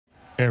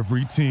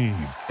Every team,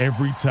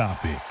 every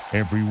topic,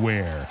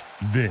 everywhere.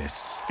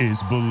 This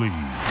is Believe.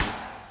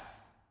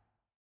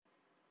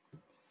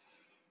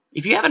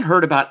 If you haven't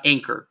heard about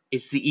Anchor,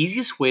 it's the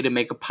easiest way to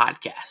make a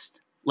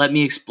podcast. Let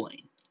me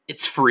explain.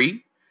 It's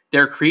free.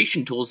 There are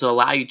creation tools that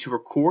allow you to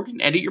record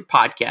and edit your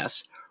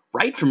podcasts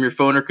right from your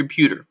phone or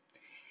computer.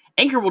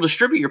 Anchor will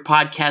distribute your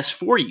podcast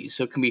for you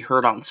so it can be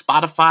heard on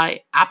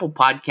Spotify, Apple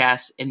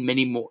Podcasts, and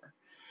many more.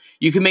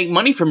 You can make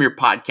money from your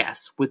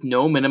podcast with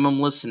no minimum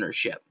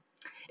listenership.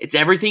 It's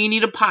everything you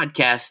need a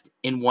podcast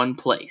in one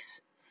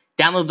place.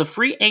 Download the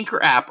free Anchor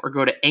app or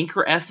go to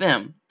Anchor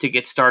FM to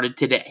get started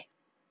today.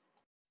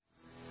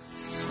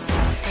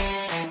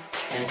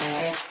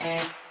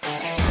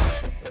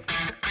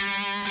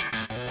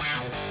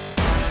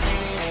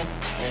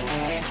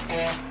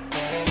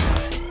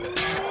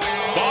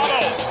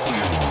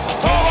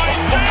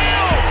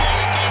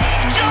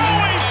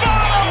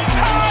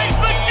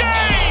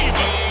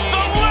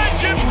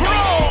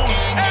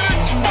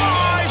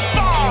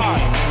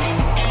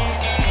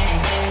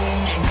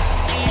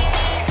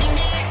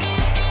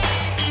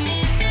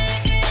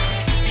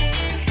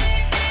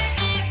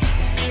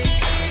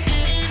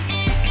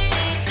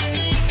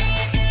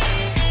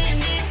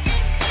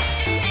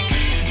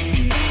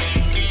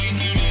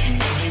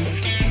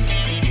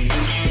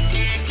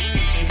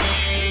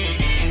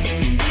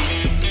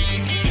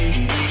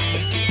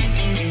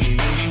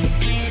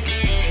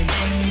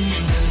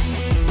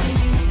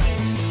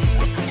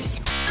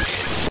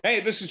 Hey,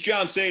 this is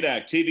John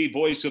Sadak, TV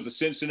voice of the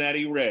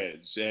Cincinnati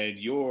Reds, and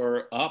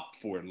you're up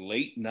for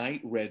Late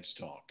Night Reds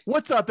Talk.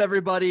 What's up,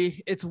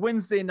 everybody? It's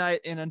Wednesday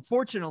night, and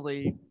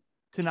unfortunately,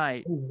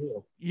 tonight,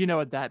 you know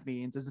what that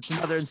means, is it's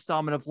another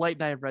installment of Late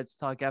Night Reds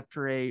Talk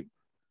after a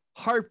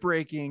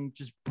heartbreaking,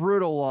 just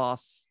brutal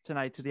loss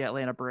tonight to the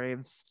Atlanta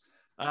Braves.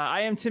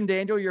 I am Tim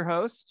Daniel, your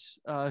host,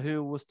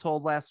 who was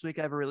told last week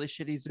I have a really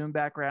shitty Zoom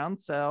background,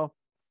 so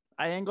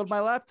I angled my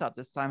laptop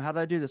this time. How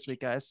did I do this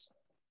week, guys?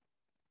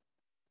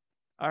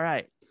 All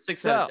right.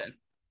 6 out of 10.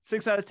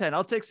 6 out of 10.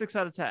 I'll take 6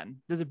 out of 10.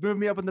 Does it move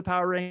me up in the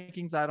power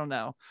rankings? I don't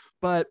know.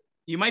 But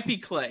You might be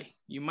Clay.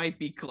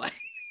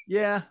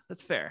 yeah,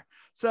 that's fair.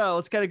 So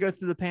let's kind of go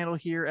through the panel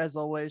here. As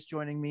always,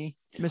 joining me,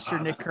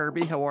 Mr. Nick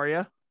Kirby. How are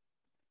you?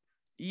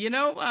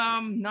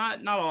 Not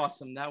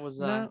awesome. That was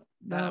No.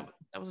 that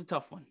was a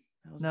tough one.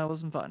 It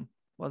wasn't fun.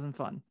 Wasn't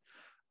fun.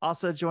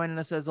 Also joining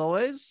us as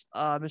always,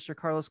 Mr.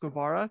 Carlos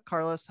Guevara.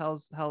 Carlos,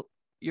 how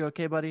you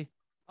okay, buddy?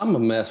 I'm a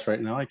mess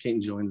right now. I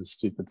can't join this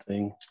stupid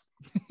thing.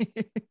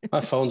 My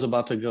phone's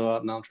about to go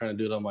out. Now I'm trying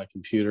to do it on my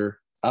computer.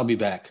 I'll be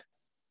back.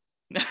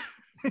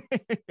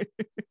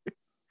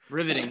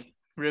 Riveting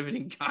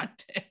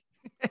content.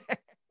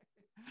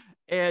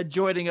 And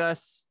joining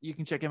us, you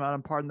can check him out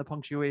on Pardon the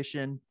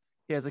Punctuation.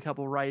 He has a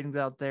couple writings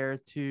out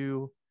there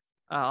too.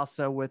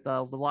 Also with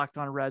the Locked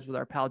On Reds with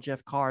our pal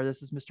Jeff Carr.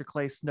 This is Mr.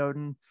 Clay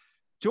Snowden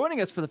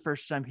joining us for the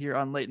first time here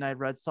on Late Night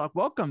Reds Talk.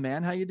 Welcome,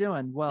 man. How you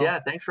doing? Well, yeah,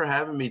 thanks for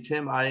having me,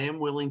 Tim. I am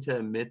willing to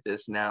admit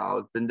this now.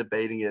 I've been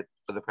debating it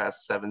for the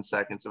past 7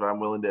 seconds if I'm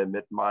willing to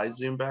admit my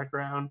Zoom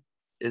background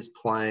is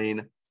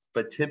plain,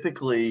 but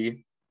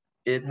typically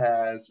it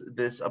has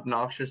this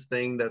obnoxious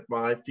thing that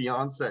my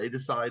fiance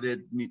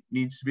decided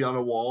needs to be on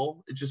a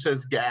wall. It just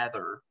says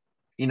gather.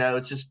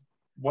 It's just,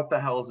 what the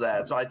hell is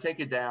that? So I take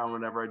it down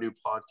whenever I do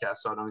podcasts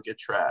so I don't get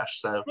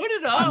trashed. So Put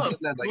it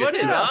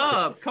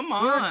up. Come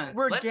on.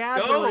 We're Let's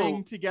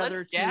gathering go. together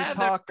Let's to gather.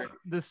 talk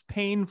this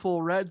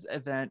painful Reds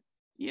event.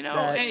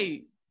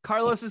 Hey,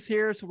 Carlos is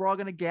here, so we're all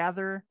going to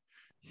gather.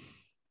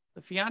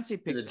 the fiance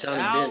picked it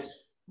Johnny out. Bench.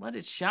 Let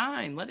it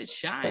shine,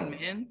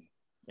 man.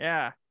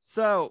 Yeah.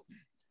 So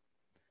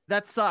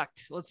that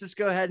sucked. Let's just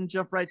go ahead and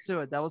jump right to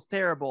it. That was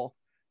terrible.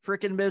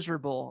 Freaking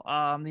miserable.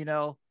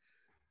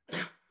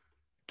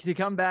 To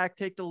come back,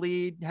 take the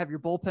lead, have your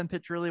bullpen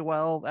pitch really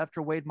well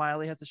after Wade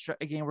Miley has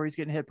a game where he's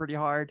getting hit pretty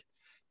hard,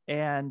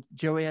 and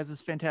Joey has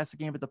this fantastic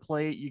game at the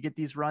plate. You get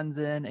these runs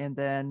in, and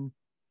then,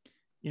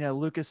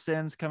 Lucas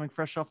Sims coming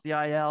fresh off the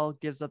IL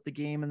gives up the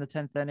game in the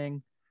 10th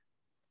inning.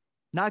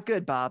 Not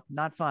good, Bob.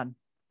 Not fun.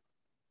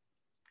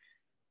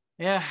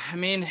 Yeah, I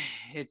mean,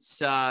 it's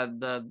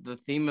the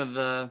theme of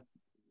the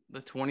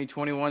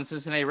 2021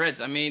 Cincinnati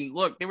Reds. I mean,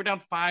 look, they were down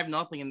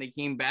 5-0 and they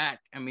came back.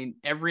 I mean,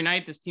 every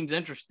night this team's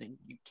interesting.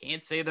 You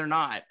can't say they're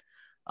not.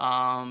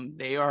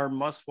 They are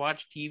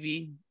must-watch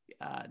TV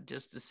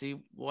just to see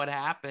what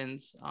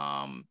happens.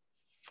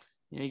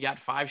 You got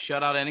 5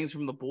 shutout innings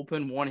from the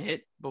bullpen, 1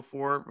 hit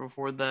before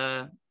was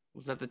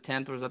that the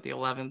 10th or was that the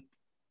 11th?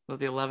 Was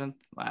that the 11th?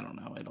 I don't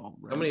know.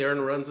 How many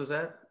earned runs is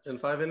that in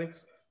 5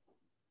 innings?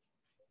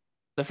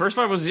 The first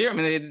 5 was 0. I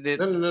mean, they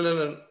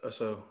No.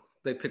 So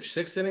they pitched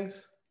 6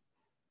 innings?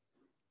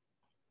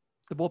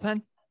 The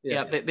bullpen?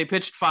 Yeah, they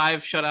pitched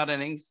 5 shutout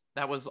innings.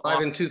 That was 5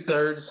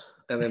 2/3,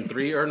 and then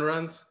 3 earned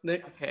runs,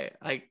 Nick? Okay,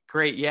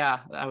 great.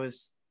 Yeah, that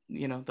was,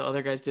 the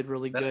other guys did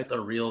really good. That's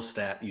the real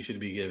stat you should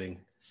be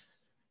giving.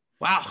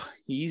 Wow,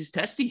 he's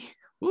testy.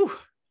 Woo,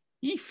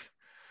 eef.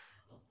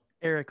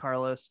 Eric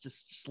Carlos,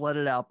 just let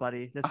it out,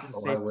 buddy. This is a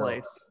safe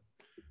place.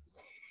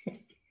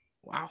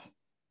 Wow.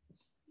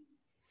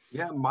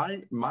 Yeah,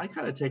 my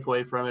kind of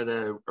takeaway from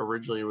it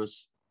originally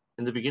was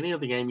in the beginning of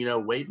the game.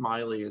 Wade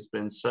Miley has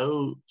been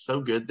so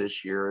good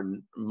this year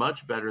and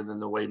much better than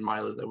the Wade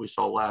Miley that we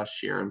saw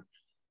last year. And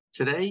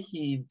today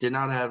he did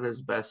not have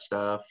his best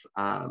stuff.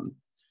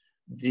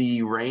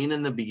 The rain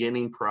in the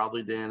beginning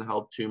probably didn't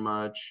help too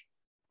much.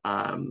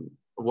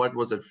 What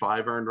was it?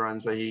 5 earned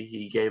runs that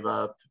he gave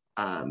up.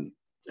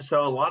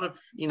 So a lot of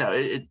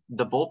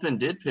the bullpen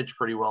did pitch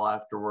pretty well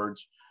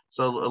afterwards.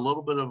 So a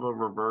little bit of a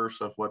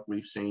reverse of what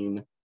we've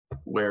seen,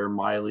 where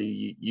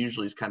Miley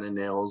usually is kind of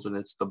nails, and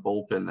it's the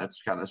bullpen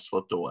that's kind of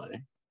slipped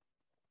away.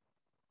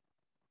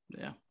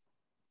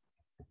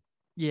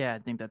 Yeah, I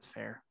think that's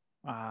fair.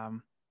 I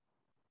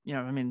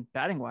mean,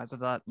 batting wise, I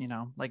thought,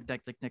 like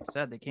Nick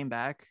said, they came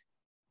back.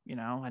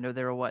 I know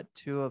they were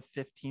 2 of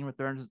 15 with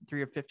runners,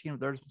 3 of 15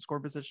 with runners in score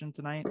position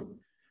tonight,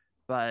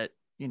 but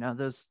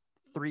those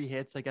 3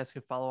 hits, I guess,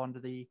 could follow under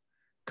the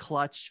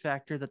clutch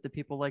factor that the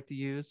people like to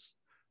use.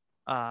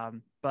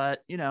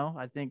 But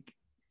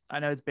I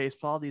know it's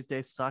baseball. These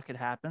days suck. It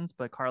happens.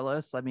 But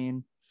Carlos, I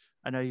mean,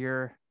 I know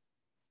you're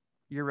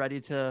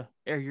ready to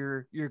air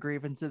your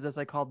grievances, as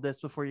I called this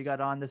before you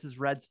got on. This is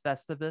Reds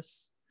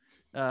Festivus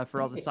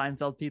for all the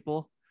Seinfeld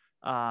people.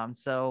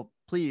 So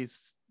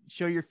please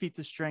show your feats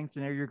of strength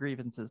and air your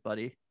grievances,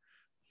 buddy.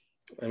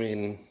 I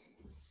mean,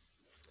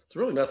 there's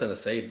really nothing to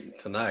say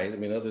tonight. I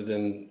mean, other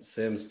than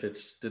Sims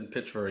didn't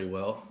pitch very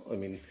well. I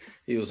mean,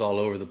 he was all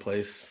over the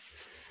place.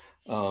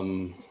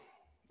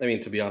 I mean,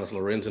 to be honest,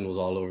 Lorenzen was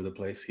all over the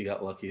place. He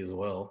got lucky as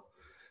well.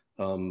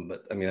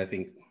 But I mean, I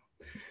think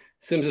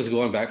Sims is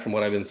going back from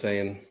what I've been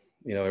saying,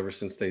 ever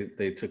since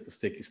they took the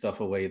sticky stuff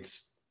away.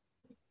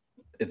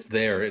 It's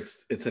there.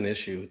 It's an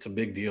issue. It's a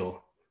big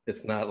deal.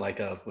 It's not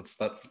like let's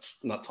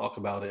not talk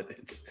about it.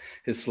 It's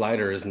his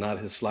slider is not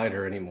his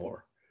slider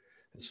anymore.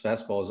 His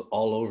fastball is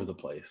all over the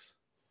place.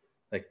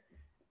 Like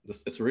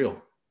it's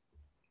real.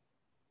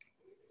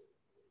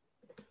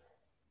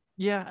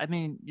 Yeah, I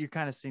mean, you're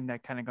kind of seeing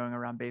that kind of going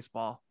around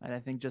baseball. And I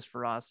think just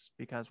for us,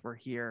 because we're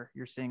here,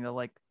 you're seeing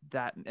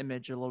that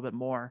image a little bit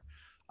more.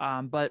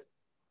 But,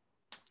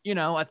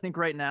 I think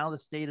right now the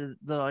state of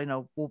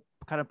we'll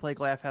kind of play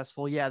glass half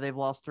full. Yeah, they've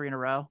lost 3 in a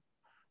row.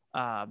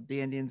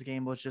 The Indians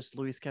game was just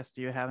Luis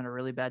Castillo having a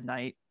really bad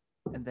night.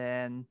 And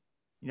then,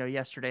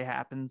 yesterday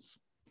happens.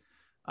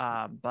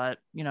 But,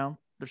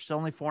 there's still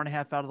only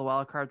 4.5 out of the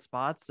wild card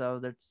spot. So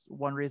there's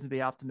one reason to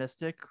be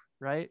optimistic,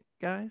 right,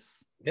 guys?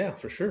 Yeah,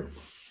 for sure.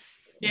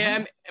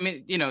 Yeah, I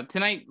mean,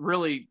 tonight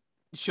really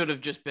should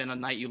have just been a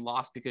night you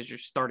lost because your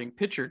starting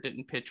pitcher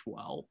didn't pitch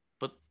well,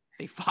 but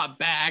they fought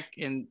back,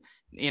 and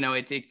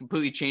it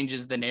completely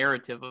changes the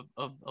narrative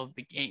of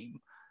the game.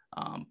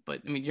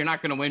 But I mean, you're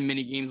not going to win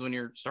many games when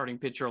your starting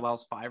pitcher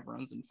allows 5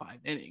 runs in 5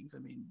 innings. I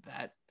mean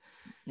that.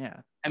 Yeah.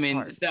 I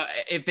mean,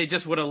 if they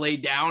just would have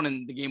laid down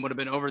and the game would have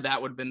been over, that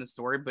would have been the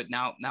story. But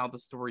now the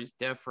story is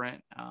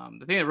different.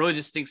 The thing that really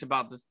just stinks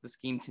about this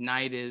game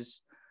tonight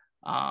is.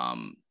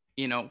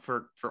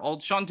 For all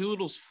Sean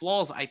Doolittle's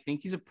flaws, I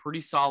think he's a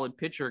pretty solid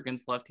pitcher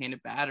against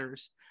left-handed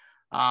batters.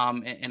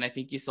 And I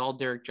think you saw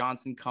Derek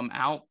Johnson come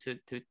out to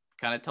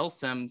kind of tell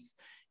Sims,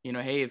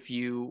 hey, if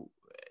you,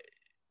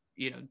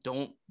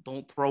 don't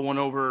throw one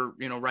over,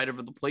 right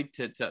over the plate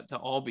to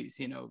Albies,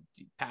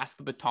 pass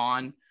the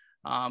baton.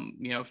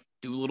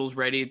 Doolittle's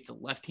ready. It's a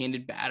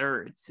left-handed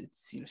batter. It's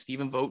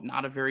Stephen Vogt,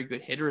 not a very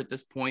good hitter at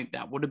this point.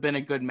 That would have been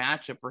a good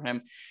matchup for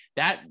him.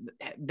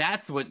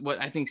 That's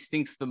what I think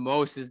stinks the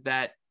most is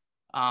that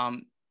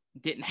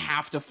didn't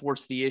have to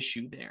force the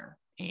issue there.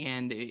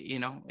 And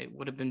it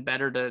would have been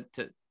better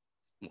to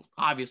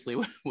obviously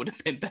would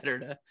have been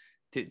better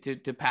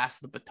to pass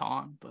the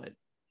baton, but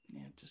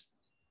yeah, just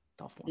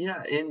tough one.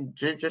 Yeah. And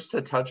just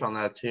to touch on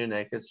that too,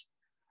 Nick, is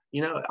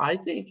I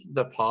think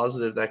the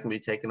positive that can be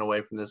taken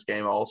away from this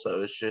game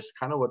also is just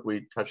kind of what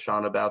we touched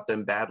on about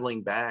them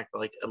battling back.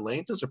 Like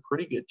Atlanta's a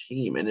pretty good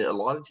team, and a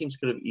lot of teams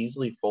could have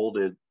easily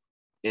folded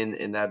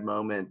in that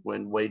moment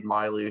when Wade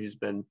Miley, who's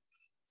been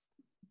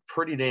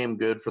pretty damn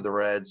good for the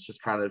Reds,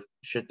 just kind of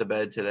shit the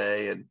bed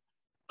today. And,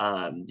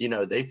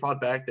 they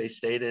fought back, they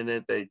stayed in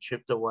it, they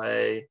chipped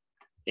away,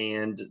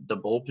 and the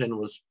bullpen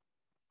was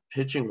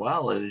pitching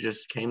well. And it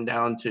just came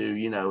down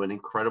to, an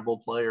incredible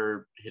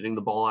player hitting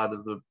the ball out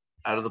of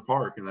the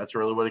park. And that's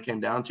really what it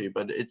came down to.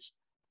 But it's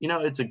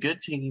a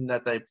good team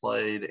that they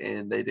played,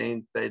 and they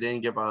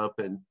didn't give up.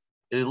 And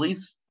it at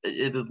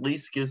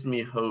least gives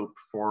me hope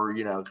for,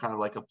 kind of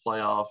like a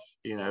playoff,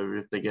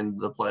 if they get into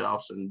the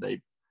playoffs, and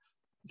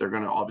they're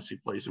going to obviously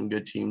play some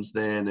good teams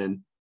then. And,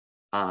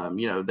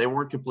 they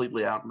weren't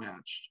completely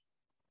outmatched.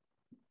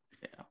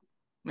 Yeah.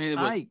 I mean,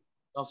 it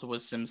also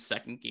was Sims'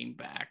 second game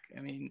back. I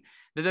mean,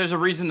 there's a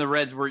reason the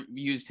Reds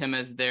used him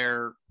as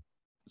their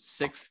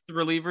 6th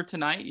reliever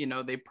tonight.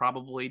 They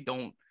probably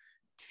don't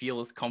feel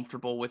as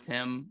comfortable with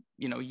him,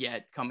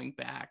 yet coming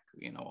back,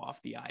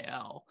 off the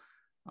IL.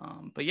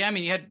 But yeah, I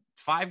mean, you had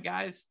 5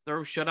 guys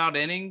throw shutout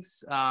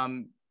innings.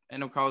 I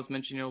know Carlos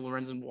mentioned,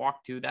 Lorenzen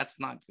walked 2. That's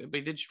not good, but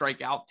he did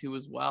strike out 2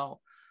 as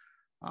well.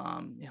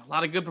 A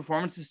lot of good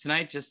performances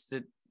tonight, just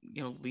to,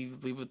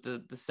 leave with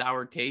the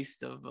sour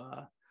taste of,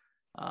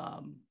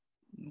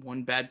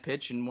 One bad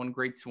pitch and one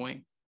great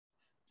swing.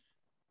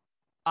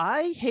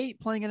 I hate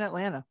playing in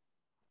Atlanta.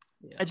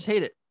 Yeah. I just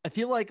hate it. I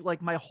feel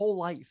like my whole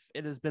life,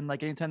 it has been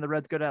like anytime the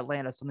Reds go to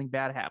Atlanta, something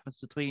bad happens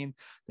between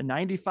the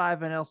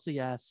 95 and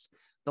LCS.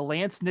 The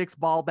Lance Nix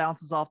ball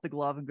bounces off the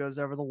glove and goes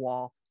over the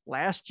wall.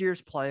 Last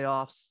year's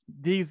playoffs,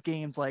 these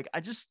games, like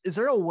is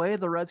there a way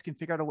the Reds can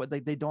figure out a way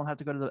they don't have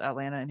to go to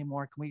Atlanta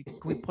anymore? Can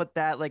we put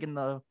that like in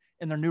their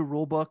new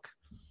rule book?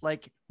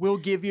 Like, we'll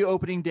give you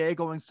opening day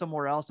going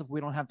somewhere else if we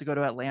don't have to go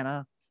to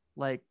Atlanta.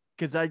 Like,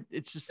 because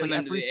it's just Send like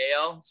them to the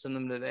AL. Send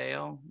them to the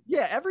AL.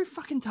 Yeah, every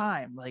fucking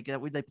time like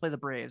they play the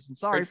Braves. And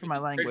sorry for my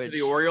language. Trade for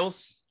the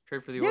Orioles.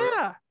 Trade for the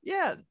Orioles.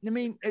 Yeah. I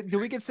mean, do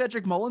we get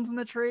Cedric Mullins in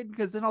the trade?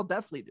 Because then I'll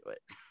definitely do it.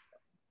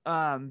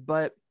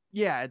 But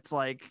yeah, it's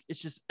like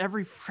it's just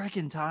every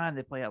freaking time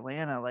they play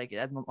Atlanta, like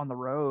on the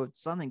road,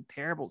 something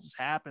terrible just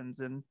happens,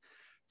 and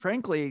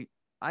frankly,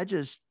 I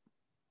just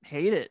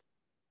hate it.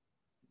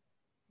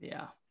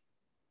 Yeah,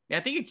 I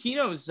think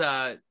Aquino's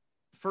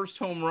first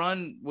home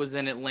run was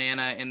in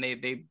Atlanta, and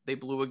they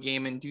blew a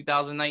game in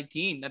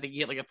 2019. I think he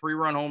hit like a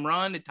 3-run home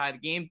run to tie the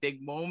game,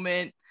 big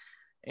moment,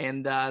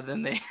 and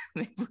then they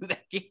blew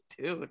that game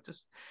too. It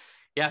just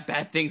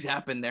bad things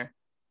happen there.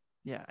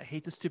 Yeah, I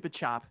hate the stupid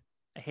chop.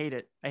 I hate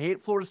it. I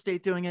hate Florida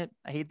State doing it.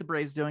 I hate the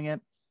Braves doing it.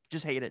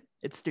 Just hate it.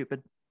 It's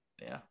stupid.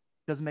 Yeah,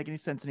 doesn't make any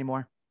sense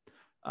anymore.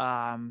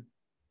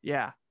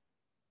 Yeah,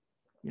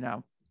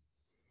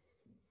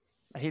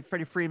 I hate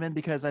Freddie Freeman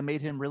because I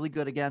made him really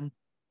good again.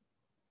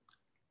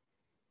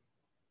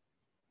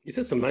 He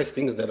said some nice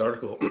things in that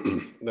article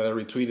that I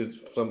retweeted.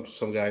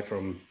 Some guy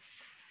from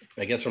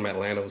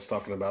Atlanta was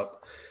talking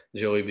about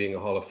Joey being a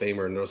Hall of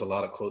Famer, and there was a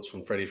lot of quotes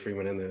from Freddie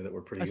Freeman in there that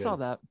were pretty good. I saw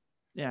that.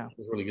 Yeah. It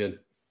was really good.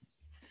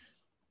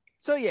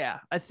 So, yeah,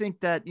 I think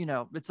that,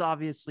 it's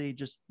obviously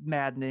just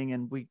maddening,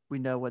 and we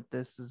know what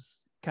this is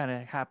kind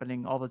of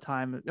happening all the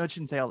time. I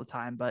shouldn't say all the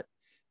time, but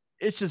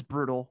it's just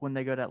brutal when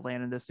they go to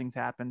Atlanta and these things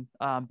happen.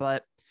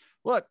 But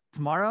look,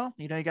 tomorrow,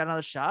 you got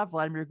another shot.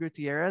 Vladimir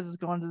Gutierrez is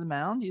going to the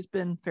mound. He's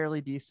been fairly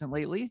decent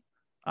lately.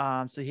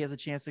 So he has a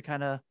chance to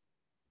kind of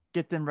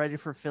get them ready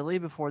for Philly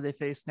before they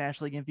face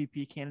National League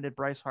MVP candidate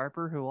Bryce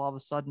Harper, who all of a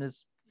sudden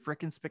is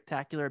freaking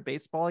spectacular at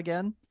baseball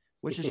again,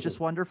 which is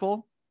just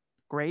wonderful.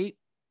 Great.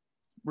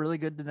 Really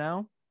good to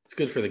know. It's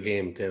good for the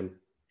game, Tim.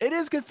 It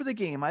is good for the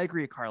game. I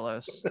agree,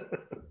 Carlos.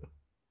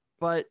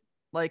 But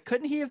like,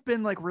 couldn't he have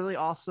been like really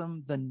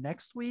awesome the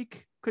next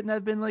week? Couldn't that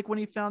have been like when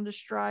he found his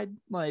stride?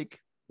 Like,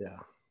 yeah,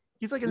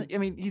 he's like,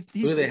 he's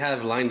who do they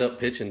have lined up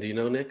pitching? Do you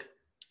know, Nick?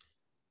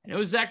 I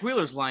know Zach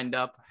Wheeler's lined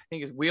up. I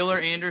think it's Wheeler,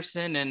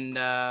 Anderson,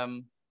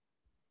 and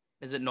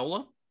is it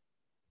Nola?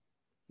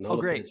 Nola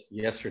great.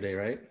 Yesterday,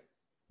 right?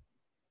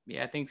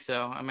 Yeah, I think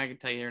so. I might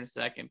tell you here in a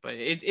second, but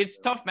it's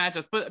tough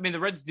matchups. But I mean, the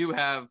Reds do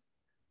have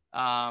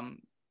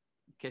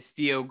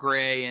Castillo,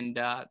 Gray, and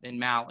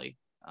Malley.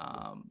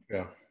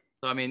 Yeah.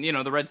 So I mean,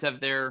 the Reds have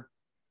their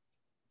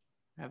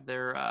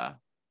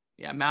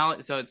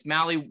Malley. So it's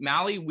Malley,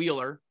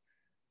 Wheeler,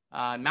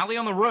 Malley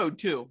on the road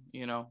too.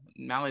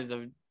 Malley's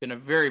been a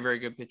very, very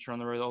good pitcher on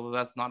the road, although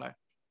that's not a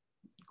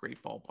great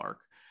ballpark.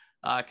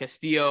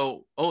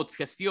 Castillo. Oh, it's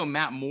Castillo,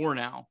 Matt Moore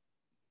now.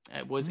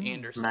 It was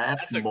Anderson.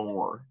 Matt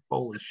Moore.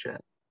 Holy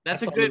shit.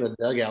 That's I saw him in the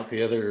dugout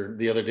the other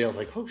day. I was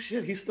like, oh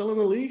shit, he's still in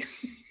the league.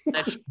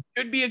 That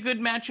should be a good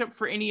matchup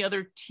for any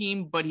other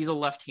team, but he's a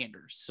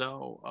left-hander.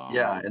 So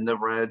and the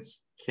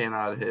Reds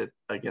cannot hit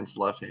against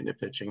left-handed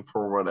pitching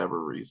for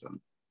whatever reason.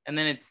 And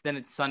then it's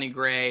Sonny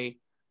Gray,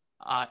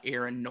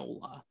 Aaron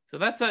Nola. So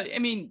that's I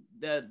feel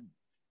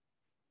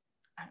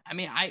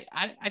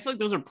like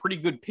those are pretty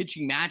good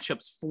pitching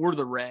matchups for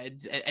the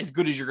Reds, as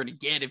good as you're going to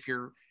get if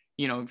you're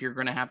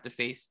going to have to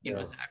face,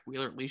 Zach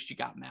Wheeler. At least you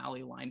got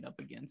Malley lined up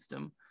against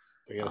him.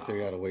 They got to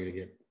figure out a way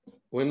to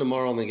win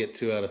tomorrow and then get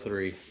 2 out of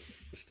 3.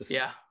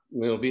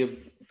 It'll be a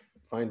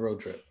fine road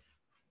trip.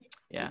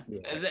 Yeah.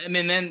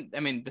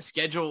 The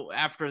schedule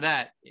after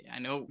that, I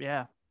know.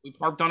 Yeah. We've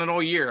harped on it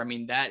all year. I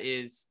mean, that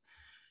is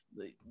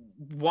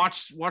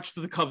watch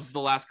the Cubs the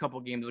last couple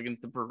of games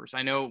against the Brewers.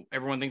 I know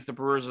everyone thinks the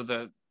Brewers are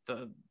the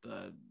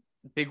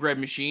big red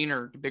machine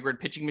or the big red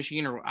pitching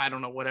machine, or I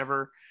don't know,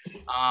 whatever.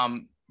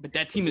 But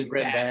that team is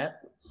bad.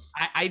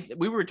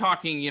 We were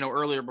talking,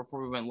 earlier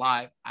before we went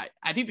live.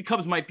 I think the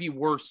Cubs might be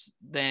worse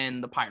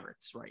than the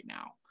Pirates right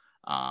now.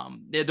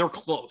 They're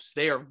close.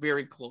 They are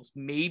very close.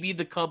 Maybe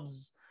the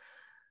Cubs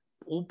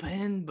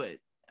bullpen, but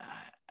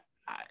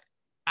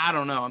I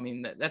don't know. I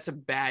mean, that's a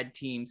bad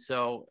team.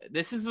 So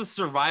this is the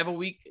survival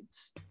week.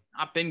 It's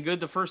not been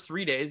good the first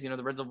 3 days.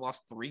 The Reds have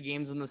lost 3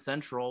 games in the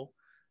Central.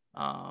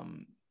 But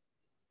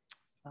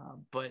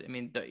I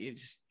mean, you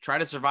just try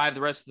to survive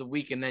the rest of the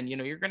week, and then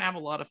you're going to have a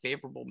lot of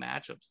favorable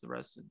matchups the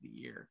rest of the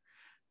year.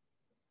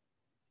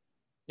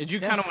 Did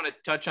you kind of want to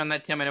touch on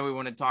that, Tim? I know we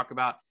want to talk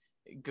about,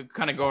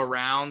 kind of go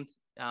around.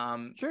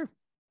 Sure.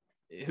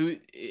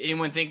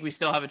 Anyone think we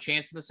still have a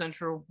chance in the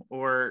Central,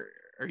 or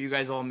are you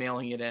guys all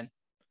mailing it in?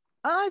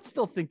 I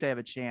still think they have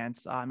a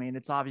chance. I mean,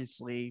 it's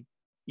obviously,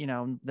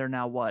 they're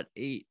now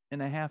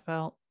 8.5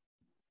 out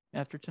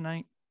after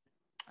tonight.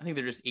 I think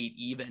they're just 8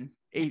 even.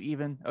 8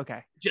 even.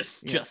 Okay.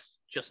 Just 8.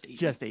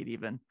 Just 8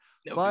 even.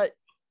 That would But,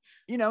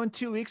 in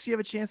 2 weeks, you have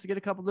a chance to get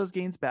a couple of those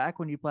games back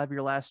when you have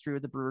your last 3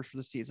 with the Brewers for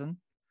the season.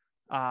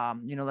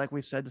 Like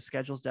we've said, the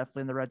schedule is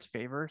definitely in the Reds'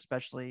 favor,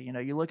 especially,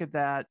 you look at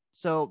that.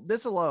 So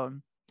this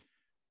alone,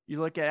 you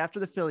look at after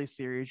the Phillies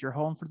series, you're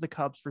home for the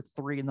Cubs for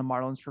 3 and the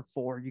Marlins for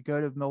 4. You go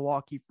to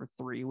Milwaukee for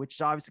 3, which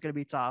is obviously going to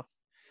be tough.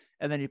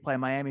 And then you play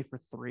Miami for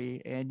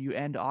 3, and you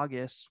end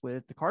August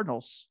with the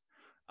Cardinals.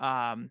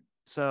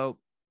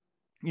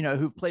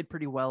 Who've played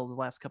pretty well the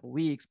last couple of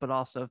weeks, but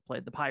also have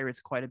played the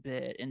Pirates quite a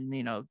bit and,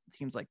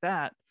 teams like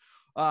that.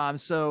 I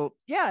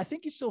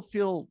think you still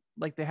feel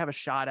like they have a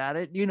shot at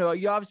it. You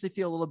obviously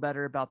feel a little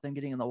better about them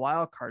getting in the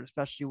wild card,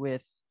 especially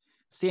with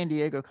San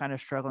Diego kind of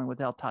struggling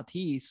without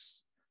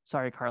Tatis.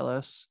 Sorry,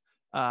 Carlos.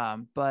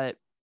 But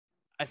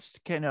I just,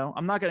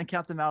 I'm not going to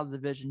count them out of the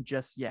division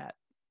just yet.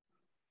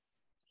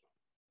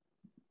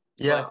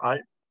 Yeah,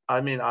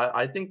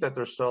 I think that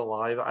they're still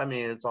alive. I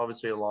mean, it's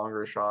obviously a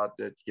longer shot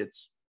that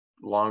gets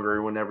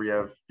longer whenever you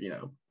have,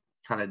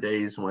 kind of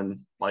days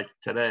when like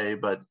today,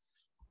 but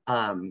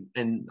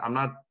and I'm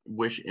not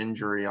wish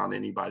injury on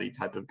anybody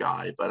type of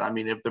guy, but I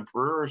mean, if the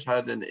Brewers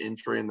had an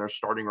injury in their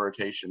starting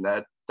rotation,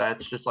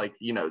 that's just like,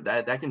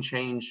 that can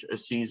change a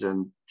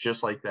season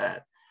just like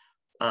that.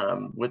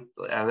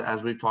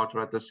 As we've talked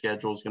about, the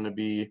schedule is going to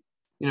be,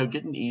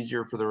 getting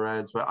easier for the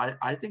Reds, but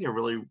I think it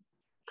really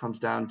comes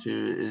down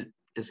to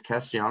is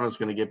Castellanos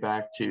going to get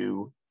back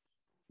to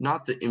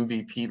not the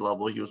MVP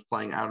level he was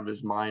playing out of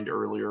his mind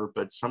earlier,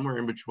 but somewhere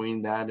in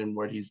between that and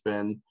what he's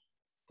been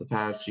the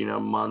past,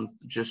 month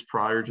just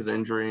prior to the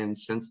injury and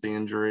since the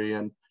injury.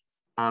 And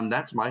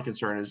that's my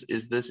concern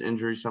is this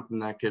injury something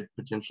that could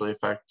potentially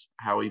affect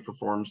how he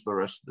performs the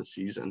rest of the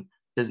season?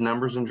 His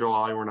numbers in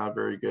July were not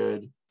very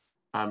good.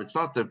 It's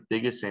not the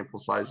biggest sample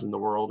size in the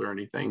world or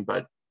anything,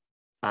 but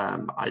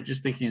I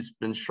just think he's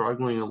been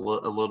struggling a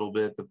little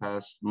bit the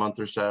past month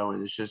or so.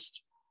 And it's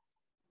just,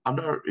 I'm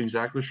not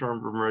exactly sure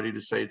I'm ready to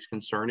say it's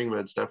concerning, but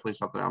it's definitely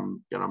something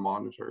I'm going to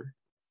monitor.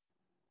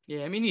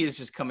 Yeah, I mean, he is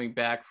just coming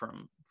back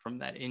from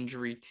that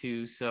injury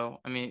too. So,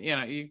 I mean,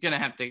 you're going to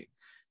have to,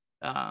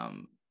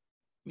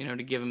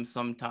 to give him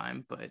some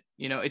time. But,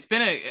 it's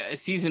been a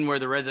season where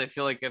the Reds, I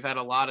feel like, have had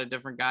a lot of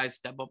different guys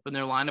step up in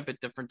their lineup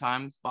at different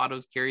times.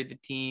 Votto's carried the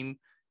team.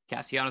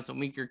 Castellanos and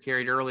Winker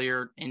carried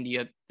earlier.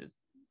 India is,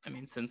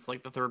 since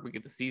like the third week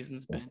of the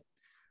season's been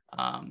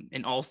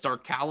an all-star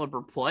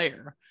caliber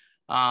player.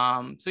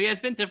 It's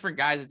been different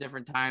guys at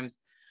different times.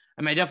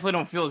 I definitely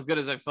don't feel as good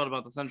as I felt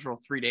about the Central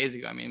 3 days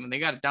ago. When they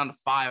got it down to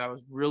 5, I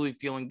was really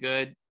feeling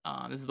good.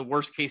 This is the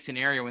worst case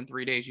scenario in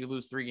 3 days. You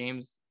lose 3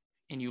 games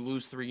and you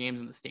lose 3 games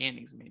in the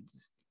standings.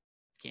 Just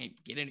can't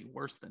get any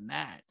worse than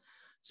that.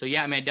 So,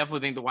 I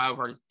definitely think the wild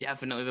card is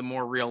definitely the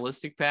more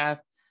realistic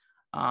path.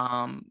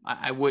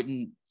 I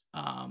wouldn't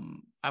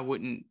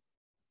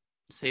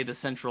say the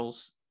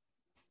Central's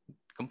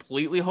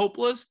completely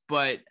hopeless,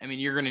 but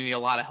you're going to need a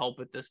lot of help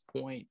at this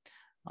point.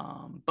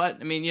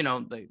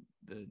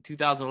 The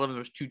 2011, there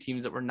was 2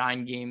 teams that were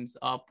 9 games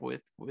up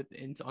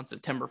on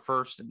September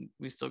 1st, and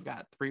we still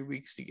got 3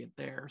 weeks to get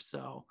there.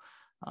 So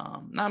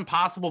not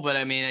impossible, but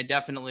I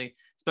definitely,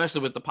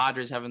 especially with the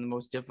Padres having the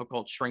most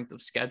difficult strength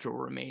of schedule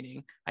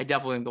remaining, I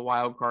definitely think the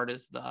wild card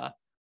is the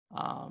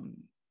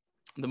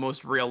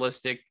most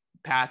realistic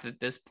path at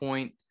this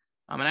point.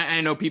 And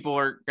I know people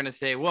are going to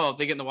say, well, if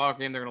they get in the wild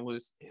card game, they're going to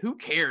lose. Who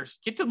cares?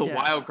 Get to the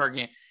wild card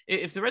game.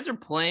 If the Reds are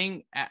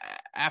playing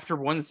after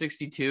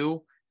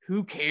 162,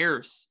 who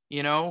cares?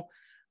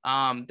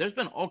 There's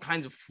been all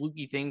kinds of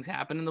fluky things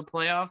happen in the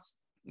playoffs.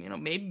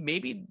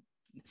 Maybe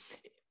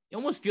it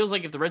almost feels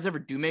like if the Reds ever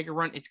do make a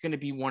run, it's going to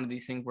be one of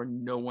these things where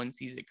no one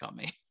sees it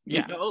coming.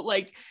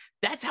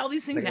 That's how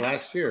these things like happen.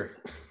 Last year.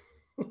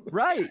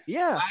 Right.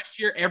 Yeah. Last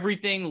year,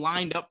 everything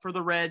lined up for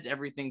the Reds.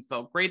 Everything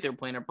felt great. They were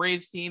playing a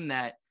Braves team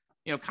that,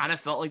 kind of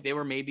felt like they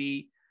were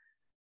maybe,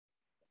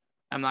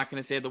 I'm not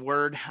going to say the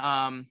word,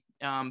 but,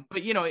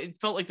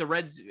 it felt like the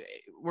Reds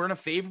were in a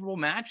favorable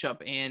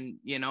matchup and,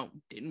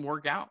 didn't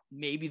work out.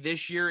 Maybe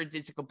this year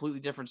it's a completely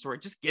different story.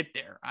 Just get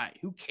there.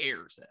 Who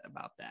cares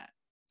about that?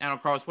 I don't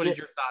know, Carlos, what is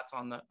your thoughts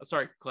on the –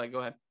 sorry, Clay, go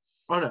ahead.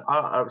 Oh, no,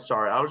 I'm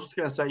sorry. I was just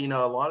going to say,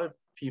 a lot of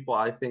people,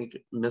 I think,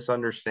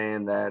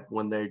 misunderstand that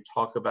when they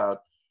talk about,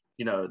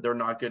 they're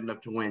not good enough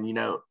to win.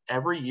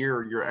 Every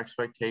year your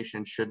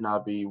expectation should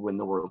not be win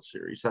the World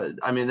Series.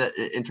 That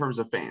in terms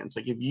of fans,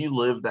 like if you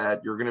live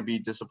that, you're going to be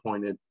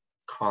disappointed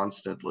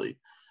constantly.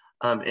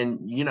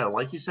 And,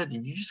 like you said,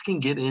 if you just can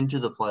get into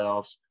the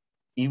playoffs,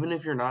 even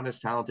if you're not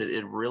as talented,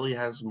 it really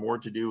has more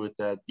to do with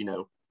that,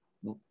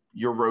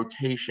 your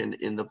rotation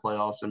in the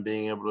playoffs and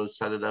being able to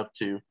set it up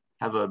to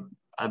have a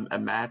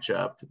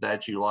matchup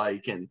that you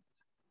like. And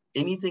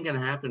anything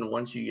can happen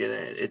once you get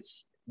in.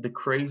 It's the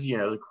crazy,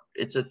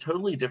 it's a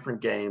totally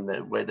different game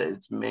that way that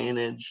it's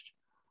managed.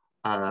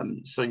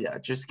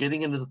 Just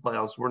getting into the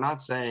playoffs, we're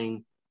not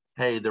saying,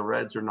 hey, the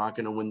Reds are not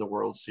going to win the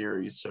World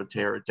Series, so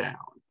tear it down.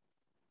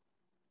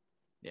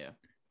 Yeah.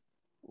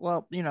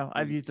 Well,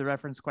 I've used the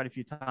reference quite a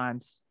few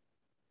times.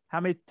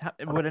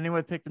 Would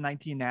anyone pick the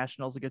 19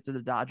 Nationals to get to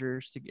the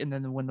Dodgers and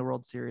then win the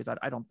World Series?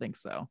 I don't think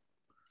so.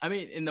 I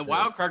mean, in the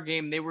wild card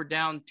game, they were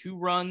down 2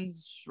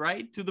 runs,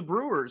 right, to the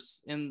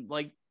Brewers in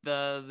like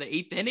the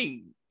 8th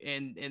inning,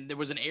 and there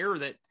was an error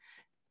that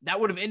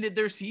would have ended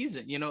their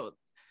season. You know,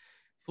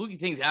 fluky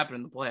things happen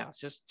in the playoffs.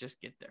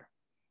 Just get there.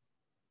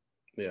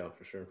 Yeah,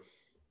 for sure.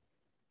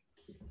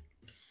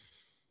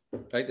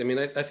 I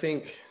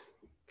think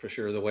for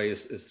sure the way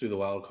is through the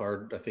wild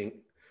card. I think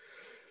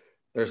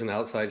there's an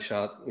outside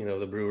shot,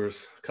 the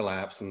Brewers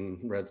collapse and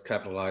Reds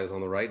capitalize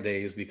on the right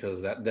days,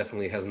 because that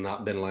definitely has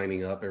not been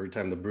lining up. Every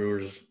time the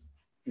Brewers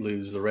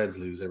lose, the Reds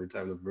lose. Every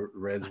time the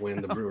Reds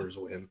win, the Brewers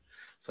win.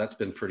 So that's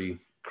been pretty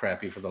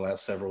crappy for the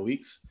last several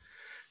weeks.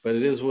 But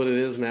it is what it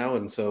is now.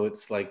 And so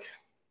it's like,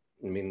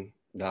 the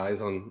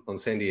eyes on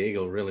San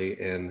Diego, really.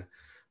 And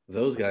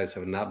those guys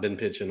have not been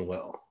pitching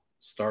well,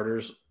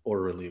 starters or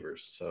relievers.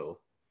 So,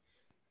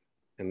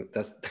 and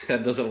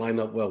that doesn't line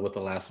up well with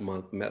the last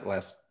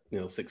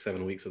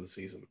 6-7 weeks of the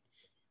season.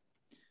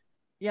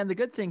 Yeah, and the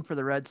good thing for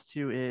the Reds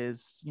too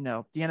is, the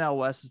NL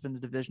West has been the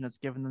division that's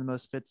given them the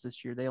most fits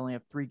this year. They only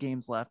have 3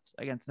 games left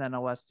against an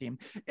NL West team.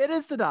 It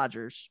is the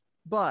Dodgers,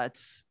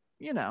 but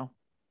and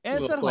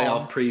it's at home. A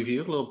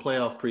little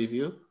playoff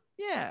preview.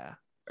 Yeah.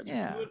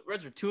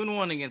 Reds are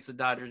 2-1 against the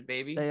Dodgers,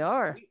 baby. They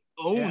are. We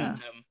own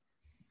them.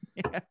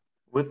 Yeah.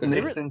 With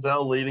Nick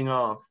Senzel leading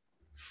off.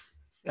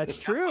 That's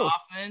true.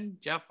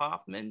 Jeff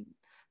Hoffman.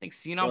 I think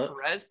Cionel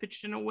Perez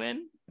pitched in a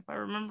win, if I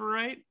remember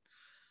right.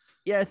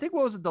 Yeah, I think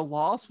the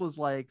loss was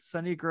like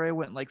Sonny Gray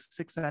went like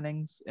 6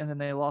 innings, and then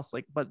they lost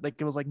it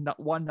was like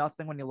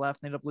 1-0 when he left.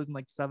 And they ended up losing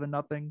like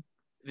 7-0.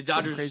 The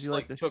Dodgers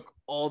took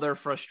all their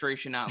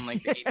frustration out in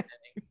like the 8th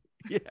inning.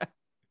 Yeah.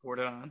 Poured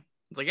it on.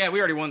 It's like, yeah, we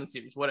already won the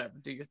series. Whatever,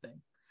 do your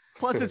thing.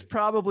 Plus, it's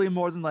probably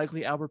more than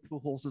likely Albert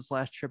Pujols'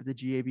 last trip at the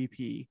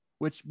GABP,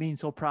 which means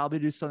he'll probably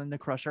do something to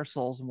crush our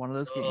souls in one of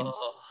those games.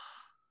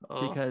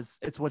 Because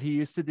it's what he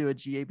used to do at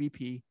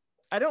GABP.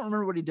 I don't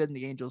remember what he did in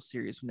the Angels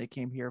series when they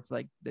came here for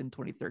in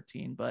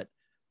 2013, but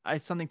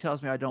something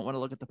tells me I don't want to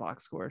look at the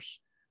box scores.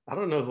 I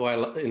don't know who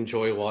I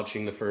enjoy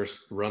watching the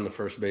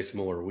first base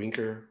more,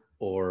 Winker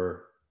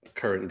or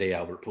current day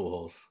Albert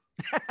Pujols.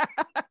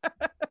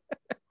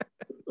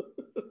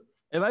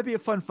 It might be a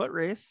fun foot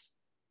race.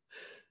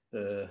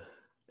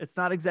 It's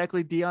not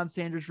exactly Deion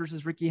Sanders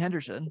versus Ricky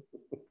Henderson.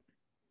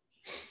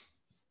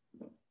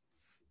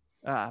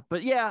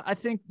 But yeah, I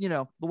think,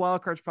 the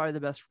wild card's probably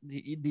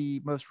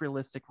the most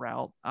realistic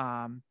route.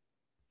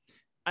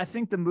 I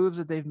think the moves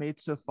that they've made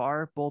so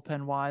far,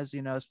 bullpen wise,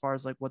 as far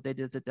as like what they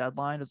did at the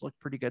deadline, has looked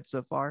pretty good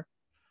so far.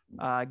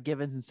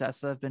 Givens and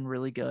Sessa have been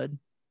really good.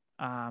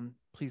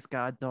 Please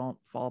God, don't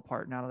fall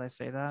apart now that I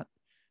say that,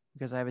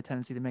 because I have a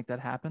tendency to make that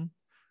happen.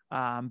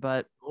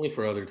 But only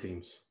for other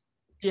teams.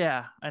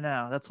 Yeah, I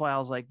know. That's why I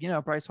was like,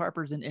 Bryce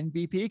Harper's an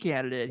MVP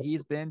candidate.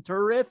 He's been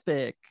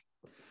terrific.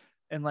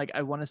 And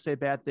I want to say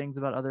bad things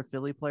about other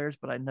Philly players,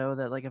 but I know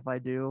that if I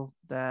do,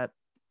 that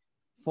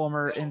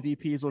former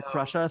MVPs will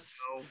crush us.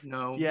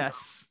 No.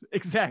 Yes,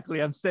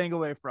 exactly. I'm staying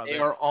away from it. They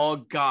are all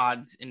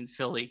gods in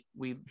Philly.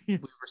 We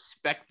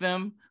respect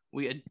them.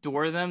 We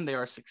adore them. They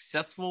are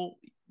successful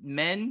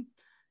men,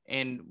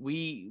 and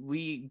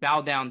we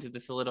bow down to the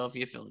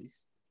Philadelphia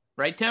Phillies.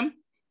 Right, Tim?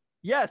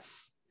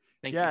 Yes.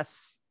 Thank you. Thank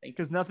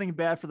because nothing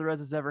bad for the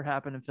Reds has ever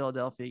happened in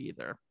Philadelphia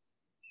either.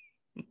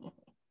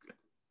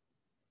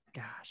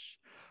 Gosh.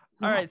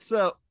 All right,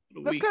 so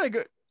let's kind of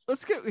go.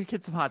 Let's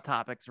get some hot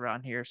topics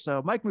around here.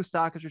 So Mike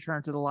Moustakas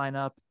returned to the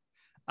lineup.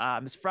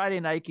 His Friday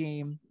night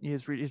game,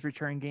 his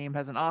return game,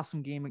 has an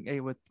awesome game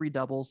with 3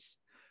 doubles.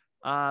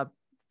 Had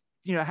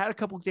a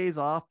couple of days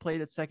off,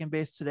 played at second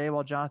base today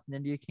while Jonathan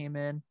India came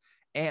in.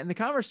 And the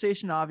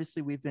conversation,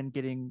 obviously, we've been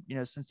getting,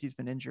 since he's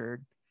been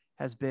injured,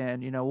 has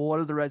been, well, what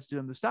do the Reds do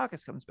when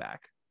Moustakas comes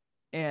back?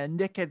 And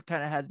Nick had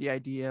kind of had the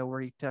idea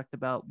where he talked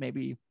about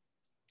maybe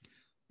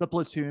the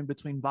platoon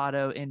between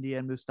Votto, India,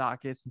 and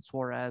Moustakas and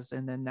Suarez.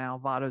 And then now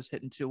Votto's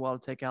hitting too well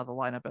to take out of the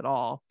lineup at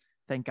all.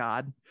 Thank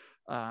God.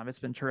 It's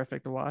been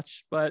terrific to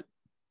watch. But,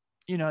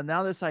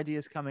 now this idea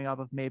is coming up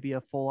of maybe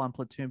a full-on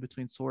platoon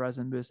between Suarez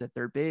and Moose at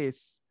third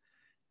base.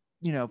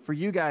 For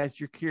you guys,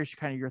 you're curious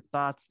kind of your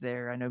thoughts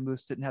there. I know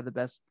Moose didn't have the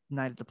best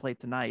night at the plate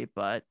tonight,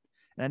 and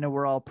I know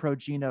we're all pro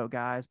Gino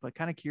guys, but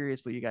kind of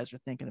curious what you guys are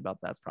thinking about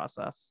that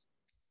process.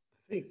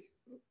 I think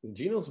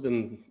Gino's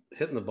been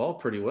hitting the ball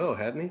pretty well,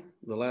 hadn't he,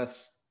 the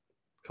last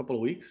couple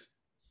of weeks?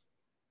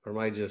 Or am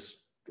I just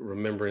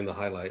remembering the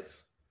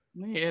highlights?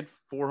 He had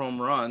 4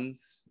 home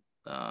runs.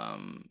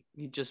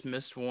 He just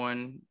missed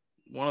one.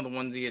 One of the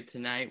ones he had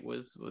tonight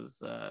was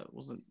a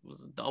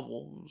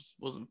double.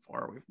 Wasn't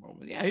far away from home.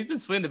 Yeah, he's been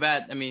swinging the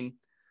bat. I mean,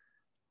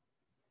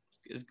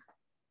 as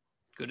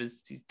good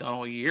as he's done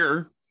all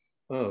year.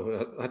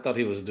 Oh, I thought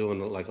he was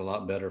doing a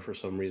lot better for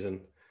some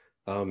reason.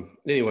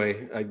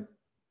 Anyway,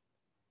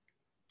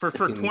 for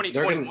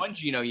 2021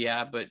 Gino,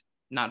 yeah, but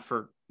not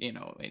for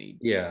any.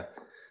 Yeah,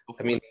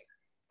 before.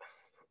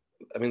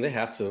 I mean, they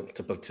have to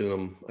platoon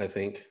him, I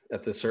think,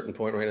 at this certain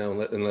point right now,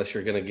 unless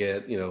you're going to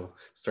get,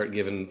 start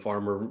giving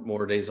Farmer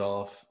more days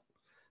off.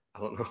 I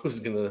don't know who's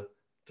going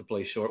to to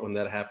play short when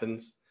that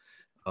happens.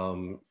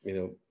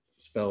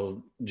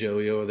 Spell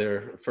Joey over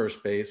there at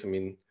first base. I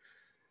mean,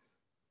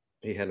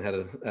 he hadn't had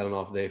an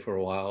off day for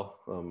a while,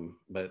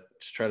 but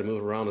just try to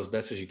move around as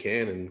best as you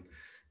can. And,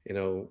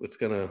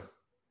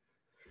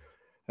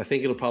 I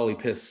think it'll probably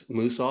piss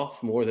Moose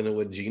off more than it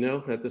would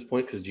Gino at this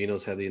point, because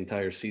Gino's had the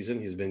entire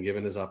season. He's been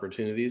given his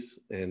opportunities,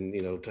 and,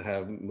 to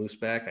have Moose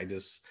back, I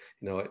just,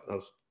 I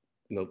was,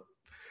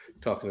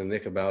 talking to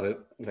Nick about it.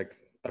 Like,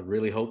 I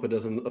really hope it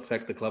doesn't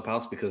affect the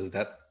clubhouse, because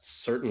that's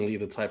certainly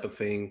the type of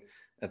thing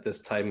at this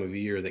time of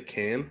year that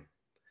can,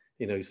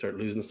 you start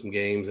losing some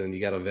games, and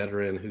you got a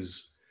veteran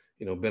who's,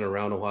 been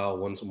around a while,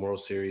 won some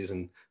World Series,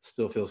 and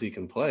still feels he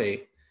can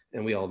play.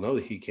 And we all know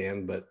that he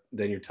can, but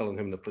then you're telling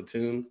him to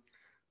platoon.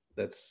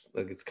 That's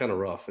like, it's kind of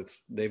rough.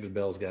 It's David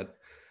Bell's got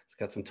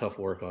some tough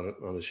work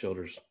on his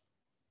shoulders.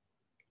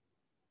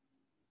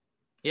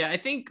 Yeah, I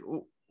think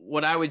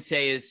what I would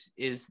say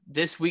is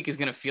this week is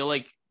going to feel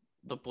like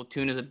the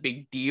platoon is a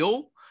big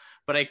deal,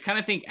 but I kind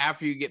of think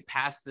after you get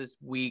past this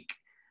week,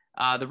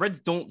 the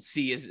Reds don't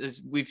see,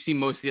 as we've seen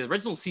most of the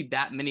Reds don't see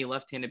that many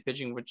left-handed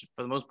pitching, which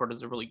for the most part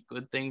is a really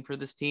good thing for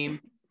this team.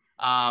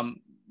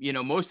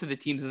 Most of the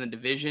teams in the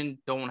division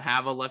don't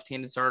have a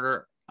left-handed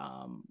starter.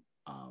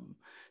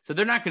 So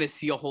they're not going to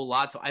see a whole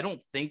lot. So I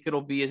don't think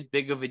it'll be as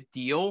big of a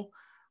deal.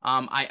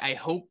 I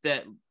hope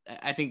that,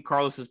 I think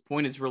Carlos's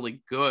point is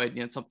really good.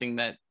 It's something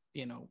that,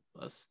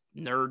 us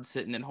nerds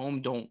sitting at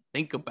home don't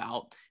think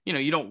about.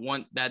 You don't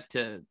want that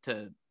to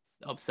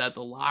upset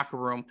the locker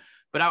room.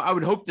 But I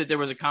would hope that there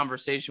was a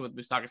conversation with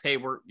Moustakas. Hey,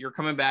 you're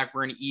coming back.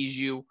 We're going to ease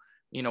you.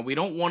 We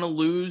don't want to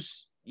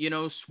lose,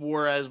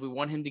 Suarez. We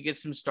want him to get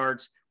some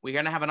starts. We're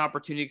going to have an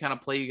opportunity to kind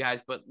of play you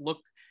guys. But look,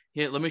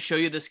 here, let me show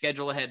you the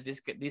schedule ahead.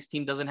 This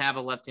team doesn't have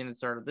a left-handed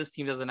starter. This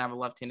team doesn't have a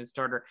left-handed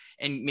starter,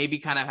 and maybe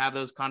kind of have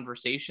those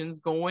conversations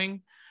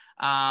going.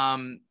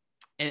 And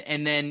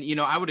then,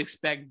 I would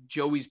expect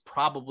Joey's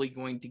probably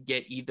going to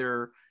get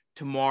either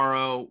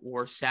tomorrow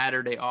or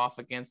Saturday off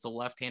against the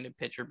left-handed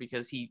pitcher,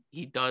 because he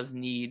does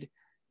need,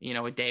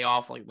 a day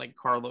off, like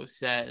Carlos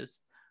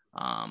says.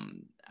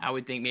 I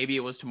would think maybe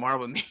it was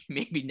tomorrow, but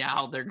maybe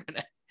now they're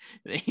gonna,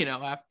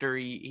 after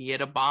he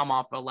hit a bomb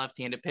off a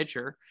left-handed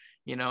pitcher,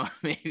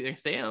 maybe they're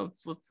saying,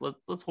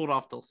 let's hold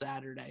off till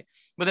Saturday.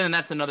 But then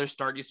that's another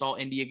start. You saw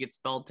India get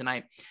spelled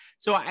tonight.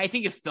 So I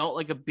think it felt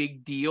like a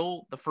big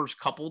deal the first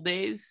couple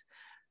days.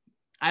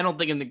 I don't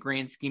think in the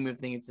grand scheme of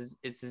things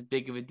it's as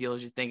big of a deal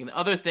as you think. And the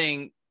other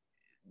thing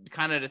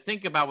kind of to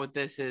think about with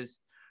this is,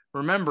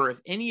 remember, if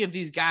any of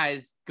these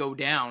guys go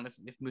down,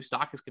 if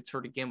Moustakas gets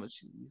hurt again,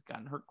 which he's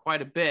gotten hurt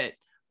quite a bit,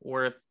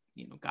 or if,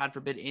 God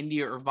forbid,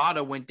 India or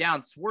Votto went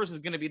down, Suarez is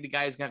going to be the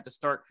guy who's going to have to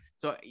start.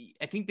 So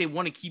I think they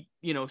want to keep,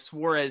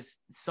 Suarez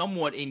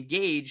somewhat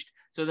engaged,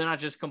 so they're not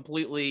just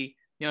completely,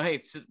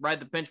 hey, ride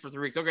the bench for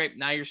 3 weeks. Okay,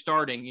 now you're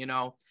starting.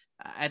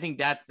 I think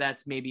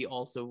that's maybe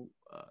also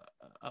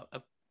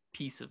a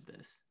piece of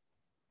this.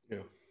 Yeah.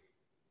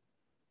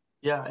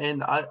 Yeah,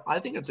 and I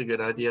think it's a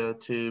good idea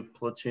to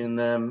platoon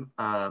them.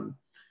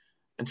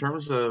 In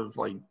terms of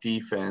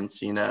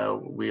defense,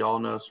 we all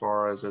know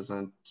Suarez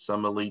isn't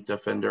some elite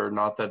defender.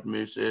 Not that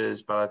Moose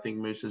is, but I think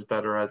Moose is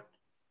better at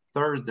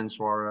third than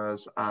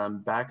Suarez.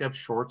 Backup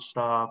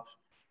shortstop,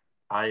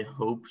 I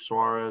hope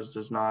Suarez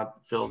does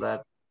not fill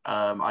that.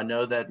 I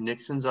know that Nick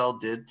Senzel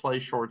did play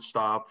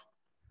shortstop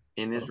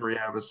in his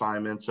rehab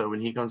assignment, so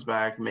when he comes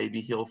back,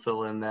 maybe he'll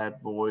fill in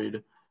that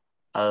void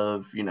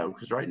of,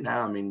 because right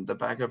now, the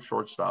backup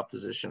shortstop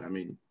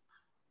position,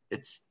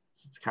 it's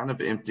kind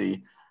of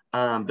empty.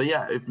 But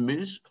yeah, if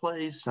Moose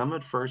plays some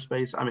at first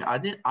base,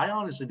 I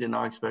honestly did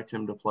not expect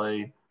him to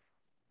play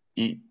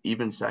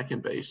even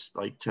second base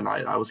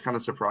tonight. I was kind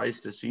of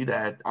surprised to see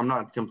that. I'm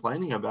not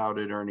complaining about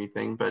it or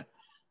anything, but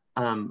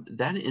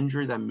that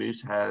injury that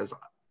Moose has,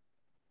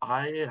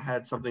 I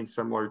had something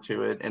similar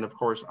to it. And of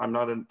course, I'm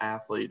not an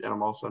athlete, and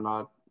I'm also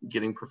not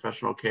getting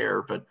professional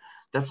care, but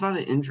that's not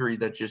an injury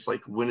that just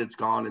when it's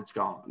gone, it's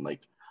gone.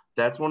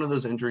 That's one of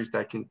those injuries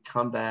that can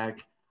come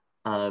back.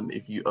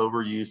 If you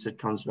overuse it,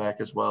 comes back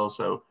as well.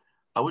 So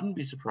I wouldn't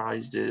be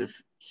surprised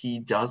if he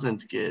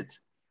doesn't get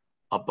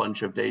a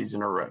bunch of days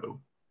in a row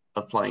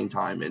of playing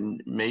time.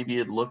 And maybe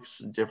it looks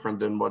different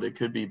than what it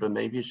could be, but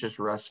maybe it's just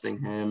resting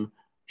him,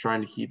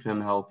 trying to keep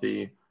him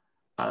healthy,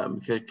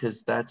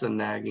 because that's a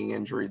nagging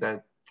injury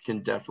that can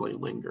definitely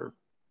linger.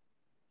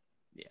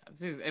 Yeah, I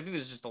think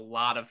there's just a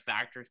lot of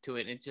factors to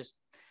it.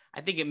 I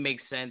think it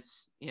makes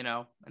sense, and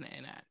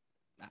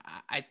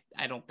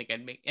I don't think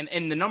I'd make,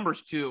 and the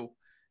numbers too.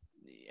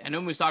 I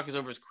know Moustakas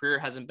over his career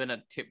hasn't been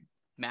a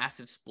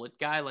massive split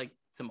guy like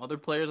some other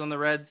players on the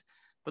Reds,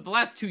 but the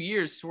last 2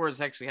 years,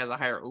 Suarez actually has a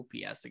higher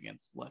OPS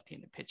against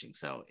left-handed pitching.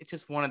 So it's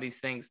just one of these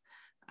things.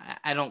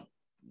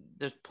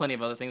 There's plenty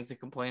of other things to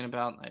complain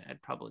about.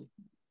 I'd probably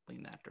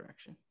lean that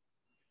direction.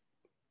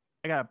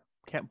 I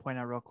can't point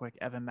out real quick,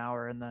 Evan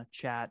Maurer in the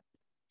chat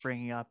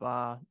bringing up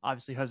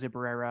obviously Jose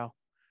Barrero,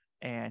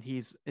 and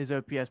his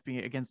OPS being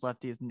against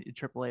lefties in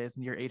AAA is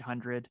near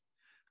 800.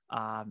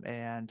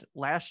 And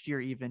last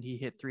year even he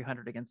hit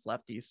 300 against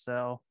lefties.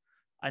 So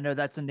I know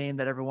that's a name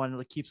that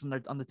everyone keeps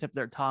on the tip of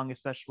their tongue,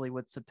 especially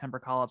with September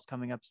call-ups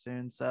coming up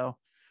soon. So,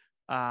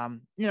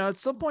 at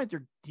some point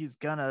he's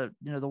gonna,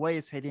 the way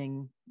he's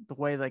hitting, the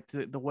way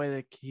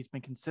that he's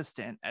been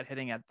consistent at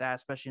hitting at that,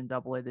 especially in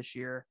Double-A this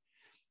year,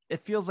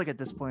 it feels like at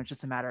this point it's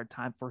just a matter of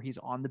time before he's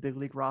on the big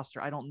league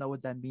roster. I don't know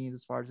what that means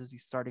as far as is he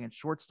starting at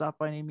shortstop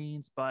by any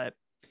means, but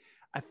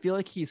I feel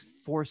like he's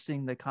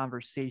forcing the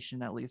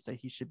conversation at least that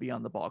he should be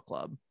on the ball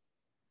club.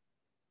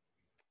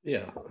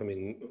 Yeah, I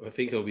mean, I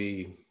think he'll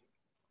be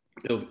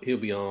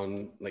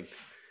on. Like,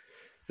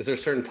 is there a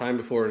certain time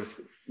before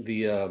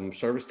the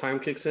service time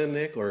kicks in,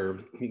 Nick, or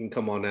he can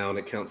come on now and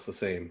it counts the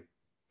same?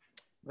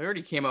 They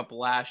already came up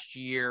last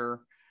year.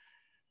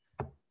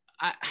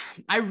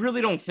 I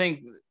really don't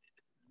think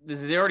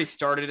they already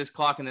started his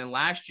clock, and then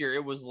last year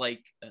it was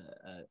like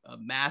a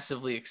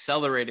massively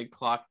accelerated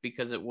clock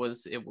because it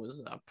was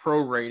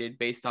prorated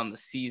based on the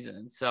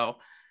season. So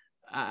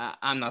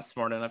I'm not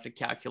smart enough to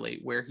calculate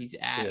where he's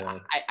at. Yeah.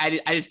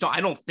 I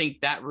don't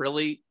think that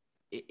really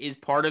is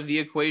part of the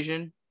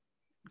equation.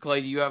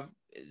 Clay, do you have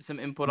some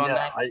input on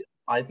that?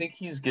 I think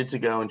he's good to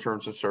go in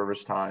terms of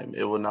service time.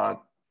 It will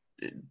not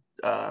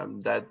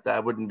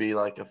that wouldn't be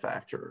like a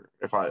factor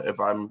if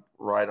I'm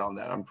right on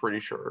that. I'm pretty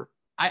sure.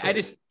 I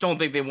just don't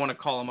think they want to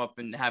call him up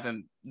and have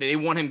him. They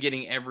want him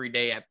getting every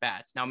day at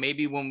bats. Now,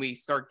 maybe when we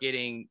start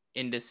getting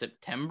into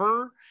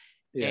September,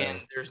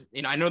 and there's,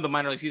 I know the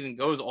minor league season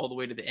goes all the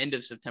way to the end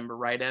of September,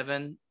 right,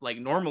 Evan? Like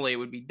normally it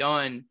would be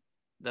done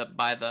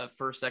by the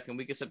second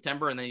week of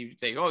September, and then you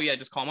say, oh yeah,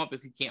 just call him up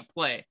because he can't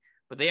play.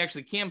 But they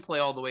actually can play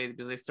all the way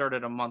because they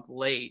started a month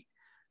late.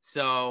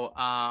 So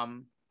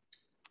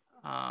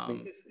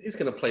he's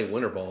going to play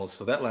winter balls,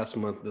 so that last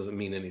month doesn't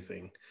mean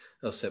anything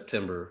of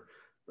September.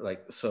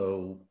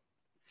 So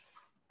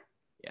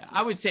yeah,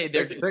 I would say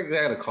they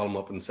got to call him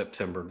up in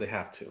September. They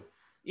have to.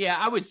 Yeah,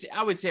 I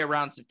would say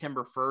around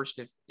September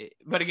 1st.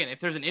 But again, if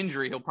there's an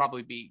injury, he'll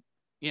probably be,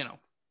 yeah,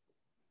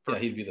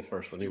 he'd be the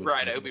first one. He'll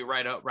be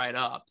right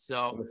up.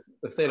 So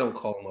if they don't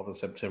call him up in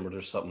September,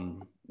 there's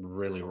something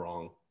really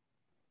wrong.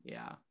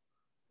 Yeah,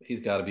 he's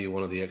got to be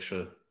one of the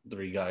extra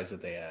 3 guys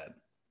that they add.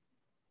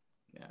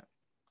 Yeah,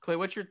 Clay,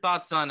 what's your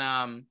thoughts on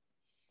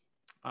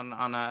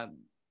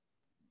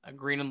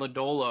Green and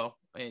Lodolo?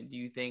 Do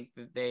you think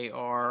that they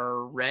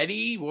are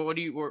ready? Where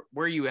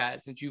are you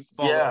at since you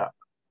followed? Yeah,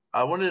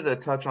 I wanted to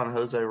touch on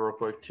Jose real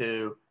quick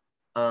too.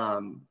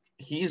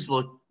 He's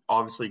looked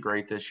obviously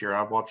great this year.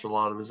 I've watched a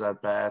lot of his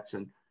at bats,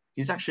 and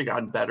he's actually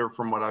gotten better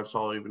from what I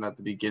saw even at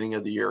the beginning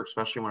of the year,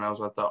 especially when I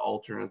was at the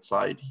alternate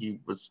site.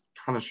 He was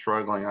kind of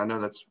struggling. I know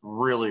that's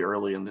really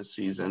early in this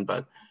season,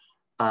 but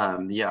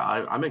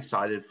I'm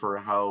excited for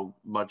how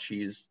much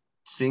he's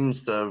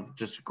seems to have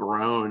just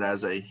grown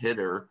as a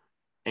hitter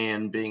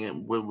and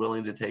being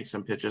willing to take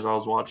some pitches. I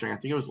was watching, I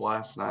think it was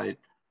last night,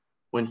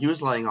 when he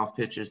was laying off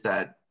pitches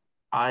that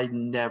I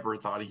never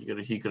thought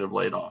he could have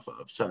laid off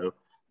of. So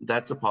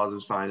that's a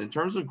positive sign. In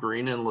terms of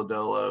Green and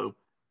Lodolo,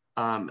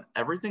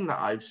 everything that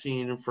I've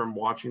seen from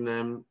watching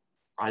them,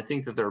 I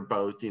think that they're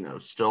both,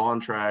 still on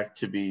track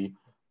to be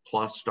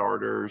plus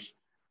starters.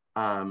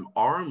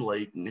 Aram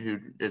Layton, who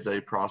is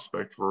a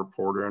prospect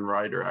reporter and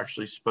writer,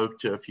 actually spoke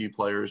to a few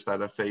players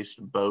that have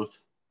faced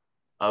both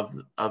of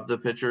the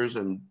pitchers,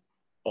 and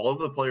all of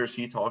the players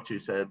he talked to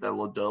said that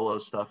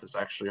Lodolo's stuff is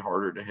actually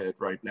harder to hit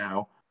right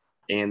now,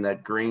 and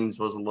that Green's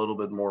was a little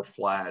bit more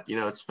flat.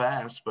 It's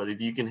fast, but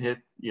if you can hit,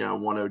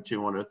 102,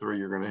 103,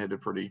 you're going to hit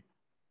it pretty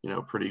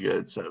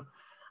good. So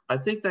I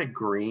think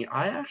that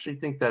I actually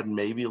think that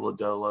maybe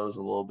Lodolo is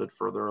a little bit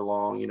further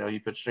along. He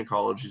pitched in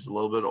college. He's a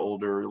little bit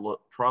older,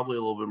 probably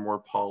a little bit more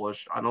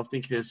polished. I don't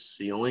think his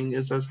ceiling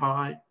is as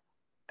high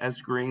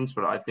as Green's,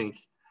 but I think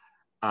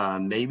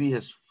maybe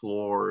his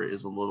floor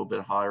is a little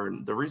bit higher.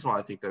 And the reason why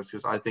I think that's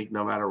because I think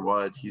no matter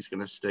what, he's going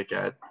to stick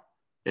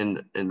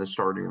in the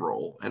starting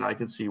role. And I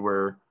can see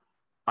where,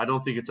 I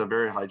don't think it's a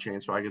very high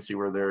chance, but I can see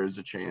where there is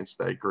a chance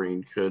that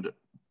Green could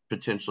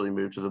potentially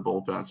move to the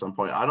bullpen at some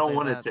point. I don't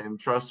want it, Tim.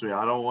 Trust me,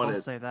 I don't want it.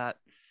 Don't say that.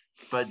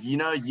 But you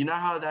know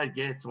how that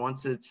gets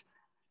once it's,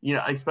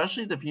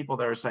 especially the people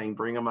that are saying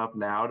bring him up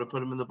now to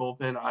put him in the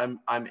bullpen.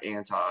 I'm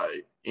anti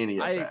any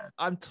of that.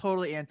 I'm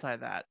totally anti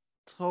that.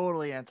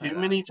 Totally anti. Too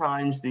many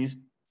times these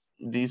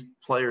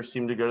players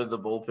seem to go to the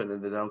bullpen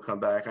and they don't come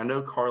back. I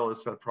know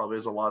Carlos probably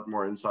has a lot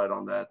more insight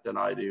on that than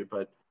I do,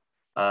 but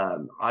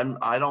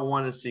I don't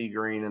want to see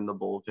Green in the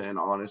bullpen,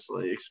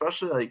 honestly,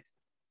 especially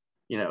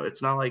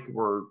it's not like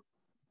we're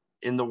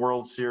in the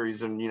World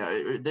Series and,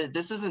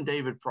 this isn't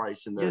David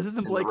Price this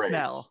isn't Blake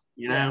Snell,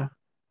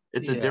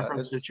 it's a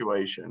different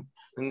situation.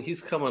 And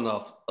he's coming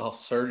off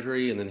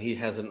surgery, and then he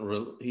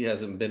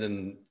hasn't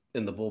been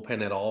in the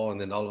bullpen at all.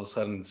 And then all of a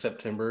sudden in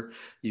September,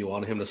 you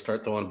want him to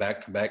start throwing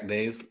back-to-back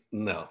days.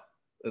 No,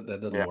 that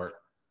doesn't work.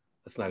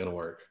 That's not going to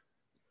work.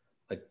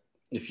 Like,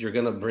 if you're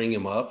going to bring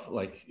him up,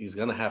 he's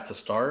going to have to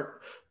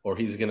start, or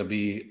he's going to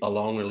be a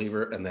long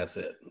reliever and that's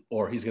it.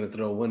 Or he's going to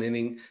throw 1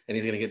 inning and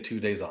he's going to get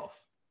 2 days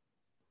off.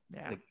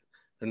 Yeah.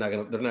 They're not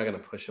going to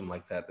push him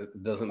like that.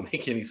 It doesn't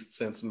make any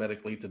sense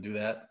medically to do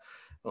that.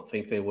 I don't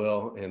think they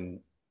will.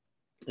 And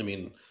I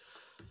mean,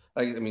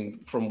 I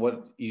mean, from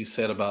what you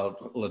said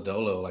about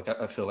Lodolo, like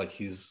I feel like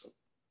he's,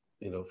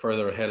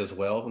 further ahead as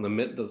well. And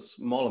the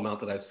small amount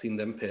that I've seen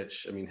them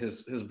pitch, I mean,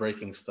 his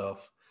breaking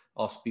stuff,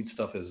 off speed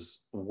stuff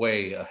is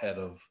way ahead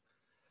of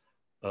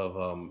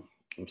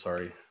I'm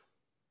sorry,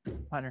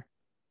 Hunter.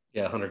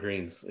 Yeah, Hunter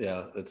Green's.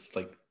 Yeah, it's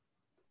like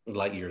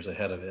light years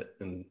ahead of it,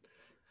 and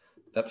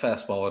that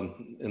fastball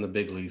in the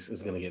big leagues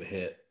is going to get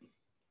hit.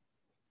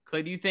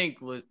 Clay, do you think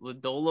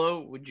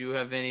Lodolo, would you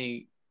have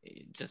any,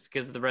 just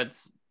because of the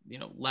Reds,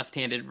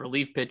 left-handed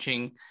relief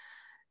pitching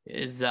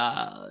is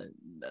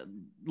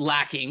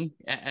lacking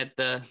at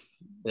the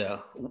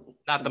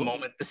not the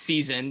moment, the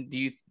season.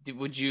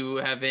 Would you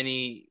have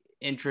any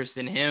interest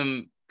in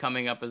him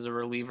coming up as a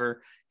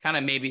reliever? Kind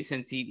of maybe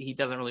since he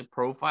doesn't really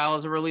profile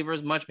as a reliever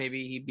as much,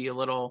 maybe he'd be a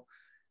little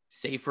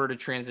safer to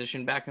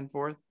transition back and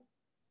forth.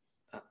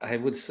 I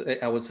would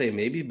say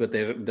maybe, but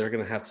they're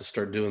going to have to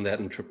start doing that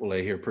in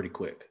AAA here pretty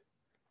quick.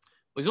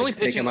 He's only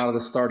pitching take him out of the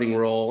starting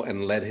role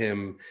and let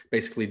him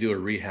basically do a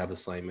rehab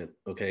assignment.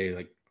 Okay,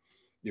 like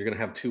you're going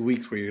to have 2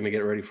 weeks where you're going to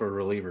get ready for a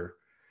reliever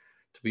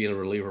to be in a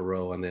reliever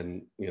row, and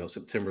then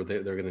September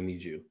they're going to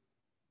need you.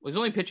 He's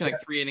only pitching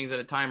like 3 innings at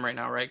a time right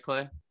now, right,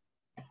 Clay?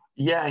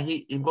 Yeah,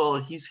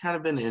 he's kind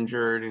of been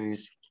injured and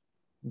he's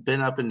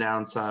been up and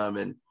down some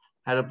and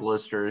had a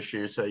blister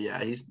issue. So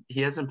yeah,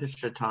 he hasn't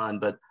pitched a ton.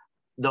 But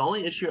the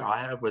only issue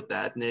I have with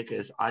that, Nick,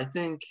 is I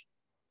think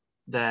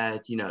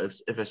that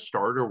if a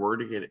starter were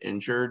to get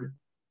injured,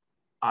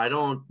 I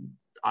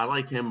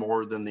like him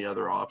more than the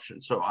other option.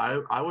 So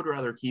I would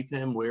rather keep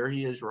him where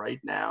he is right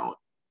now,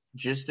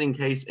 just in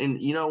case. And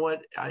you know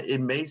what?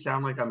 It may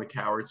sound like I'm a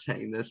coward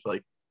saying this, but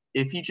like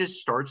if he just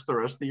starts the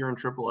rest of the year in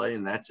AAA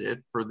and that's it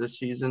for this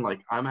season,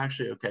 like I'm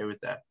actually okay with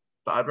that.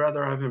 But I'd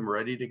rather have him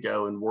ready to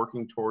go and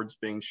working towards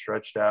being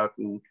stretched out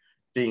and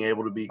being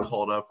able to be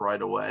called up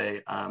right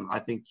away. I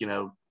think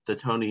the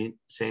Tony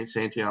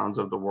Santillans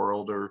of the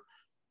world are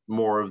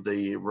more of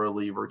the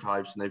reliever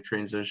types, and they've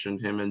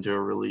transitioned him into a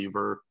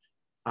reliever.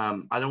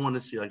 I don't want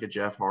to see like a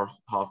Jeff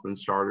Hoffman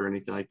start or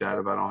anything like that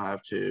if I don't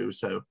have to.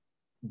 So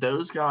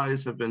those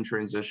guys have been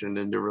transitioned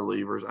into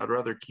relievers. I'd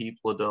rather keep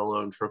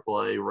Lodolo in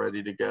AAA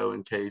ready to go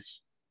in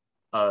case,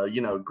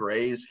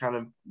 Gray's kind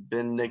of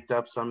been nicked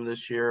up some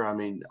this year. I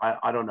mean,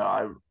 I don't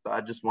know. I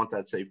just want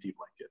that safety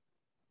blanket.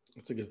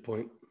 That's a good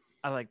point.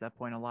 I like that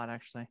point a lot,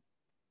 actually.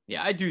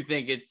 Yeah, I do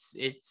think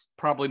it's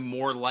probably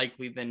more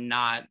likely than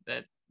not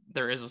that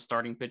there is a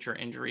starting pitcher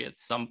injury at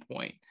some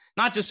point,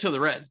 not just to the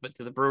Reds, but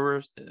to the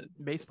Brewers, to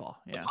baseball,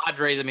 the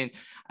Padres. I mean,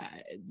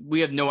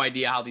 we have no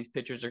idea how these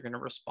pitchers are going to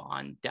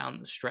respond down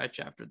the stretch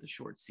after the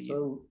short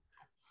season.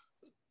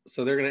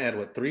 So they're going to add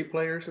what, 3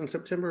 players in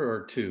September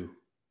or 2?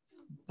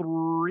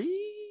 3?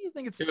 I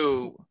think it's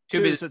 2.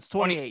 So it's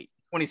 28.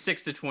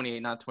 26 to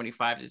 28, not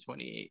 25 to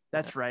 28.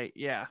 That's right.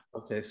 Yeah.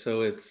 Okay,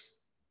 so it's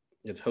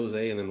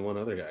Jose and then one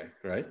other guy,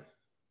 right?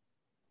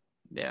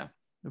 Yeah.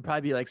 It'd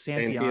probably be like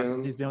Santillan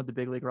since he's been with the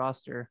big league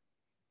roster.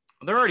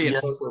 They're already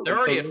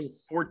at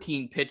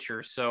 14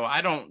 pitchers, so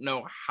I don't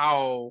know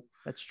how.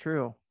 That's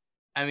true.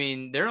 I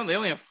mean, they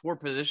only have 4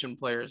 position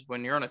players.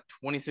 When you're on a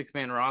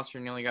 26-man roster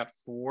and you only got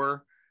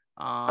 4.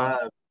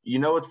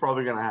 What's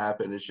probably going to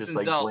happen? It's just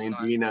like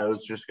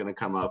Blandino's just going to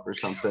come up or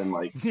something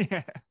like,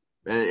 yeah.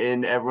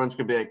 And everyone's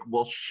going to be like,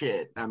 well,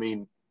 shit. I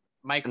mean,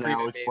 Mike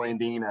Freeman, it's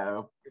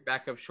Blandino, your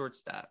backup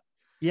shortstop.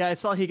 Yeah, I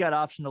saw he got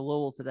optioned to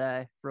Louisville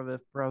today from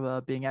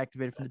being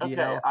activated from the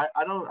DL. Okay,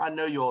 I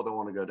know you all don't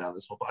want to go down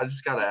this hole, but I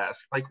just got to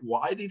ask, like,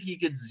 why did he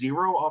get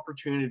 0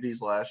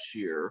 opportunities last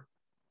year,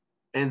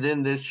 and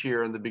then this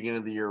year in the beginning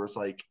of the year was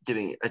like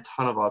getting a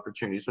ton of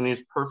opportunities when he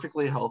was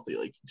perfectly healthy?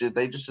 Like, did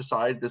they just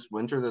decide this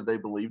winter that they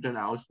believed in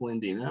Alex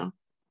Blandino?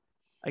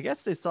 I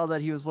guess they saw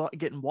that he was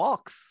getting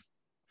walks.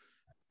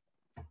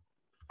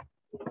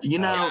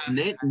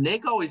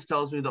 Nick always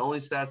tells me the only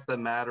stats that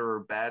matter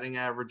are batting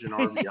average and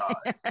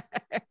RBI.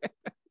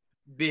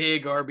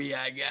 Big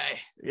RBI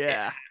guy.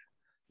 Yeah.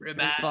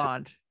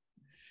 Fond.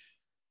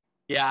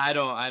 Yeah, I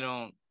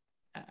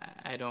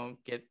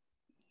don't get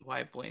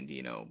why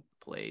Blandino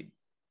played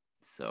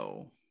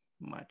so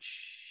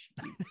much.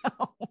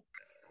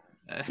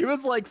 He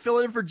was like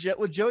filling in for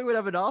Joey would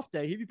have an off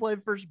day. He'd be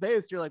playing first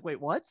base. You're like,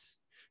 wait, what?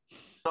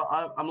 So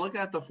I'm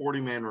looking at the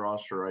 40-man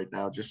roster right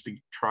now just to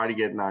try to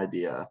get an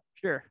idea.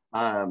 Sure.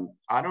 I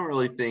don't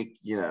really think,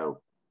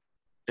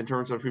 in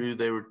terms of who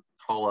they would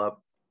call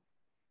up,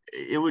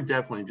 it would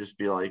definitely just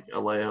be like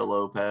Alejo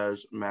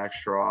Lopez, Max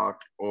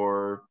Strock,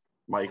 or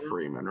Mike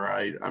Freeman,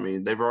 right? I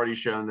mean, they've already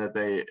shown that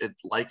it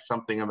like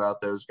something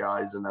about those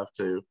guys enough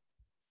to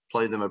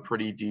play them a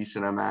pretty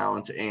decent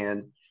amount.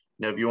 And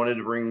if you wanted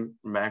to bring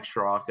Max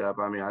Strock up,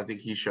 I mean, I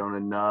think he's shown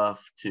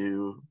enough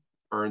to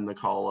earn the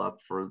call up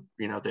for,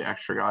 the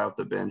extra guy off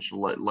the bench,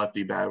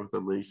 lefty bat with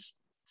at least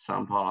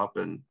some pop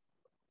and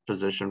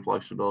position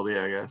flexibility,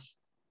 I guess.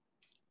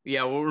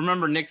 Yeah, well,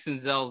 remember Nick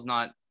Senzel's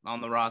not on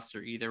the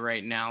roster either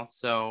right now,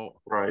 so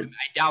right.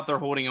 I doubt they're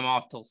holding him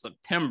off till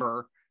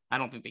September. I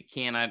don't think they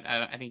can.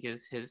 I think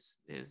his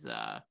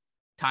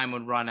time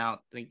would run out.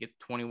 I think it's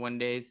 21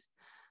 days.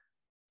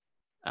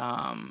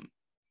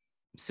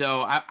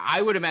 So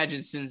I would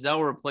imagine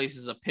Senzel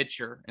replaces a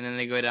pitcher, and then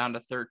they go down to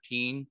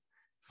 13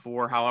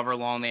 for however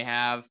long they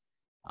have.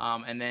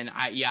 And then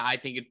I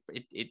think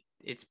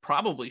it's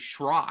probably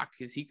Schrock,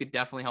 because he could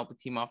definitely help the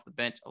team off the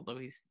bench, although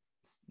he's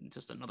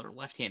just another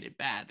left-handed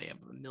bat. They have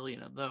a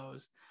million of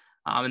those.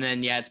 And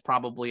then it's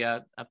probably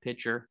a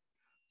pitcher.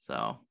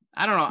 So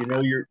I don't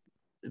know.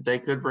 They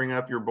could bring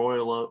up your boy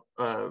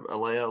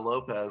Alejo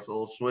Lopez, a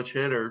little switch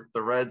hitter.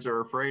 The Reds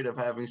are afraid of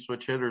having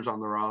switch hitters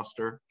on the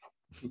roster.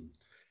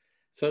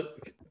 So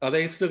are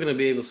they still going to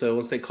be able? So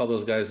once they call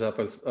those guys up,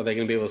 are they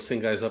going to be able to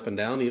send guys up and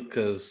down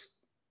because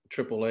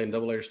AAA and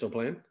AA are still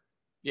playing?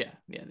 Yeah,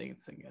 they can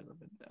send guys up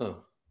and down.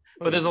 Oh,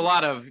 but there's a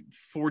lot of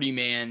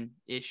 40-man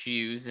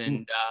issues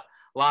and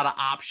a lot of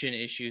option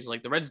issues.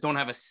 Like the Reds don't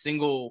have a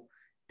single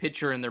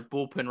pitcher in their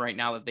bullpen right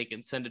now that they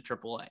can send to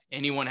AAA.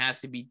 Anyone has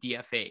to be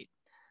DFA'd.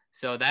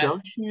 So that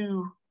don't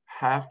you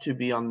have to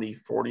be on the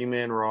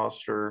 40-man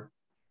roster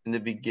in the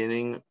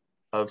beginning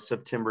of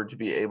September to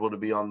be able to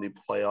be on the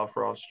playoff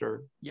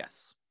roster?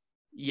 Yes.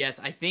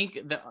 I think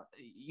that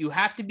you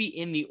have to be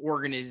in the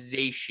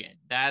organization.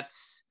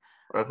 That's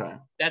okay.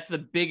 That's the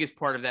biggest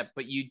part of that.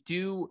 But you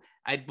do,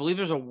 I believe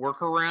there's a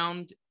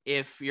workaround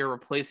if you're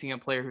replacing a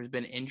player who's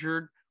been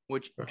injured,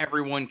 which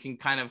everyone can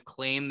kind of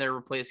claim they're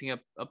replacing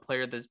a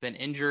player that's been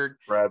injured.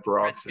 Brad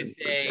Broxton.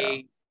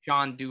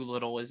 John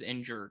Doolittle is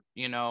injured,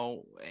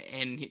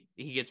 and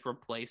he gets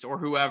replaced, or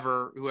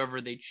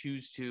whoever they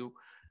choose to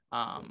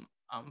for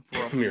a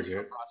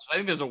process. I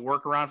think there's a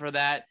workaround for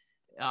that.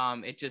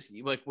 It just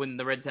like when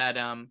the Reds had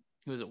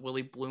who was it,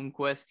 Willie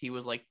Bloomquist, he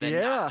was like not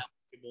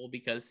eligible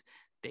because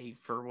they,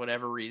 for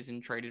whatever reason,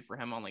 traded for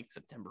him on like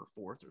September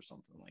 4th or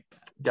something like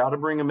that. Got to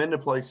bring him in to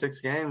play 6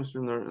 games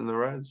in the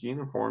Reds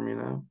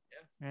uniform,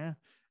 Yeah.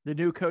 The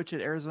new coach at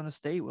Arizona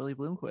State, Willie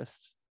Bloomquist.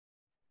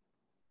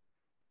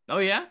 Oh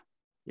yeah.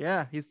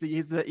 Yeah, he's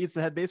the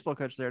head baseball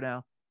coach there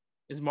now.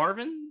 Is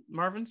Marvin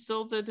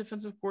still the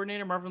defensive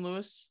coordinator? Marvin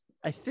Lewis?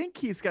 I think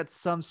he's got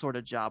some sort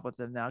of job with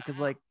them now because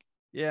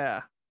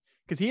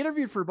he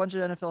interviewed for a bunch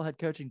of NFL head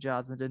coaching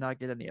jobs and did not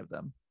get any of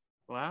them.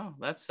 Wow,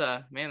 that's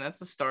a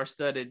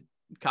star-studded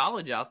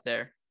college out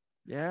there.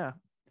 Yeah.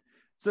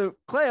 So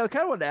Clay, I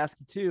kind of wanted to ask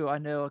you too. I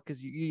know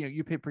because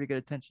you pay pretty good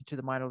attention to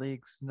the minor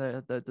leagues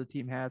the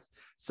team has.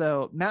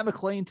 So Matt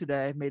McLain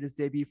today made his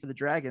debut for the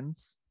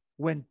Dragons.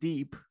 Went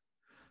deep.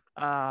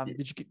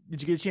 Did you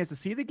get a chance to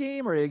see the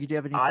game, or did you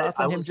have any thoughts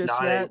on him just yet? I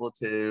was not able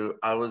to.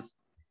 I was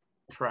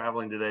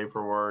traveling today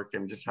for work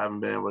and just haven't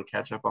been able to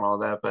catch up on all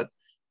that. But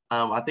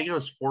I think it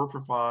was 4 for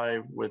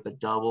 5 with a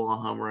double, a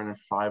home run, and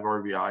 5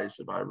 RBIs,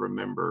 if I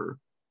remember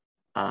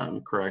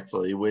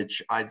correctly,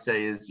 which I'd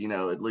say is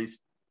at least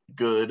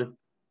good,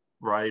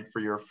 right, for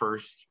your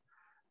first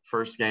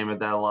game at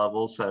that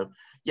level. So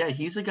yeah,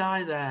 he's a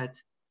guy that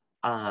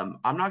I'm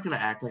not going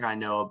to act like I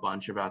know a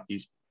bunch about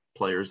these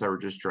players that were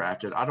just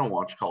drafted. I don't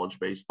watch college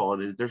baseball.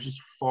 There's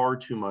just far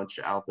too much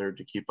out there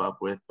to keep up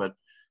with. But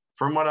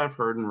from what I've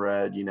heard and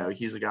read,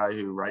 he's a guy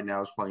who right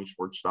now is playing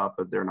shortstop,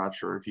 but they're not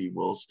sure if he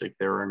will stick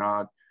there or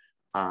not.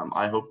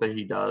 I hope that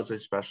he does,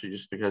 especially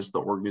just because the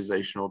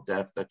organizational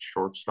depth at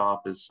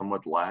shortstop is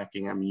somewhat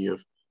lacking. I mean, you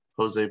have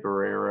Jose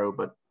Barrero,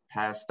 but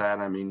past that,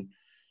 I mean,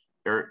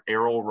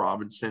 Errol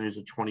Robinson is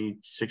a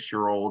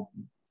 26-year-old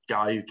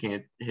guy who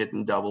can't hit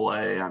in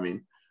AA. I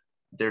mean,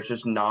 there's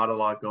just not a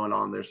lot going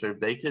on there. So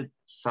if they could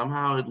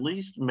somehow at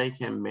least make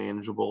him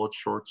manageable at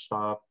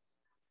shortstop,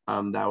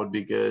 that would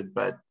be good.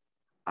 But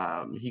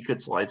he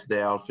could slide to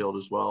the outfield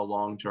as well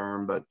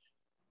long-term. But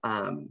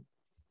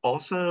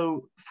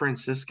also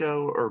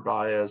Francisco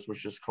Urbaez was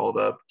just called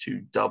up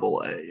to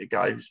AA, a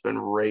guy who's been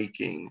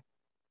raking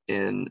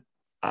in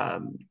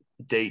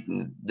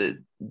Dayton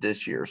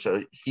this year.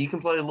 So he can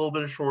play a little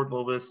bit of short, a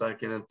little bit of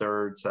second and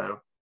third.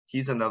 So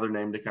he's another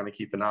name to kind of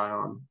keep an eye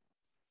on.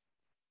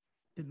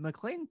 Did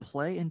McLain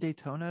play in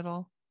Daytona at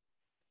all?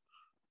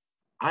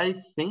 I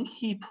think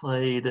he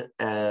played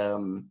a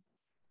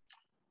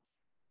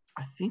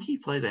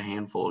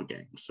handful of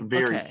games,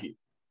 very few.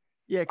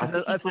 Yeah, I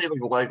think he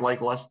played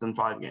like less than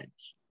 5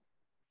 games.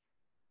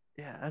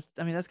 Yeah,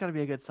 that's got to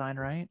be a good sign,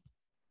 right?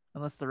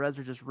 Unless the Reds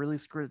are just really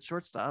screwed at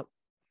shortstop.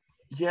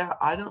 Yeah,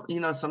 I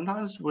don't.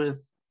 Sometimes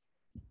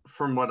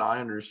from what I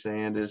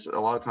understand, is a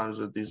lot of times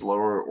with these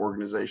lower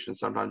organizations,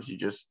 sometimes you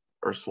just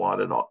are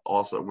slotted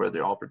also where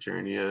the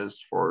opportunity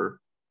is for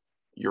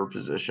your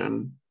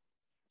position.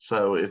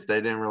 So if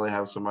they didn't really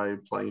have somebody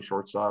playing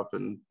shortstop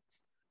and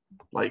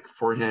like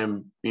for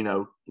him,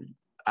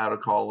 out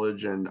of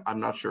college, and I'm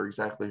not sure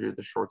exactly who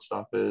the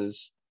shortstop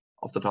is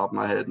off the top of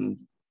my head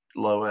in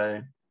low A.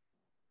 I'm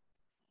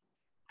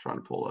trying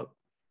to pull up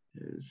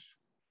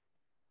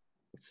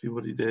let's see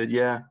what he did.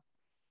 Yeah.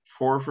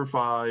 4 for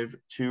 5,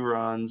 2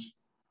 runs,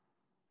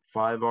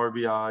 5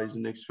 RBIs,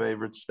 Nick's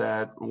favorite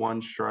stat,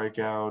 1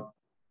 strikeout.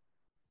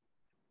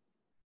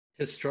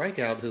 His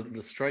strikeout,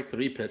 the strike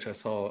 3 pitch, I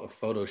saw a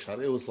photo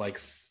shot. It was like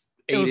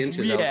 8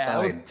 inches outside. Yeah,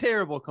 it was a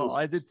terrible call.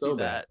 I did see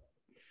that.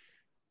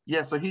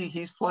 Yeah, so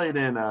he's played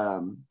in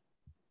I'm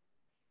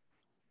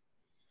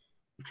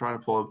trying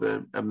to pull up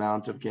the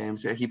amount of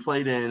games. Yeah, he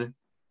played in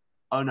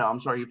Oh no, I'm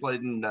sorry. He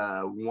played in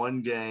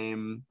one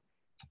game,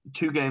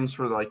 2 games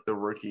for like the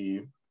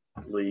rookie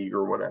league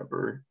or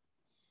whatever.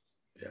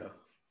 Yeah.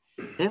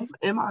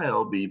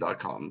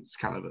 MILB.com is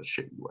kind of a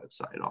shitty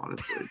website,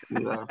 honestly.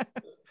 I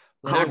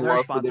There's would our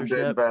love for them to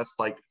sponsorship. invest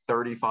like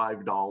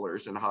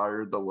 $35 and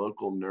hire the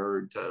local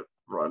nerd to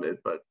run it,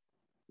 but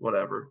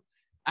whatever.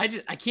 I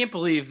can't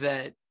believe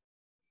that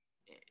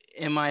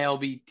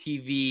MILB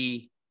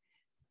TV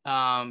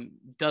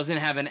doesn't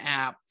have an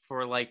app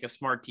for like a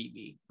smart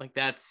TV. Like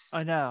that's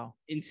I know.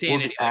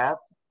 insanity. Well, the app,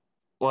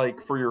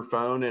 like for your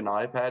phone and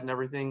iPad and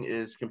everything,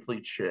 is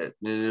complete shit.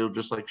 It'll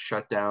just like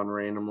shut down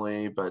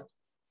randomly. But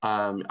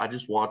I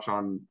just watch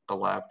on a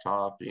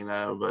laptop,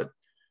 But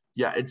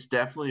yeah, it's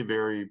definitely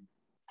very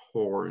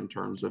poor in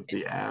terms of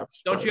the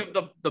apps. Don't you have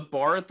the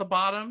bar at the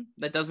bottom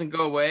that doesn't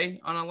go away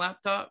on a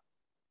laptop?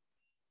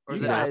 Or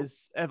You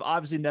guys have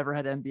obviously never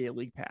had NBA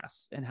League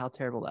Pass, and how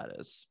terrible that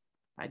is.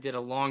 I did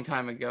a long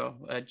time ago.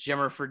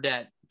 Jimmer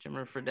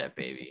Fredette,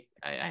 baby.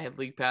 I had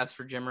League Pass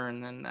for Jimmer,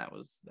 and then that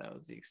was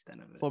the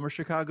extent of it. Former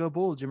Chicago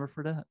Bull, Jimmer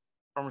Fredette.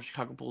 Former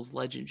Chicago Bulls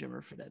legend,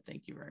 Jimmer Fredette.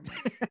 Thank you very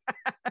much.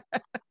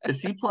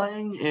 Is he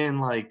playing in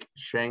like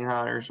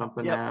Shanghai or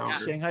something now? Yeah.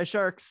 Shanghai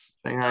Sharks.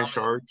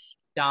 Sharks.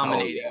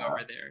 Dominating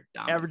over there.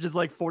 Averages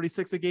like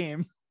 46 a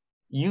game.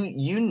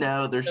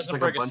 There's just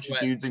like a bunch of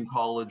dudes in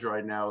college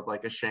right now with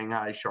like a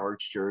Shanghai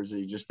Sharks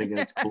jersey, just thinking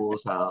it's cool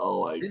as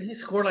hell. Like, did he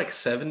score like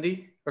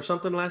 70 or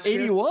something last year?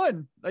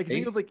 81. Like I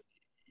think it was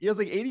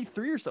like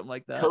 83 or something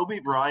like that. Kobe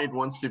Bryant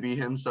wants to be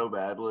him so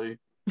badly.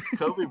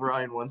 Kobe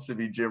Bryant wants to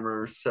be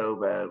Jimmer so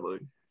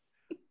badly.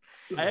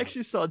 I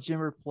actually saw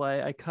Jimmer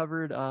play. I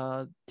covered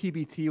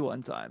TBT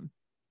one time,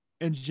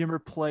 and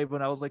Jimmer played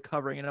when I was like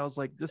covering, and I was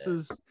like, this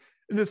is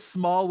in this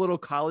small little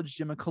college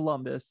gym in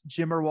Columbus.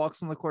 Jimmer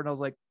walks on the court, and I was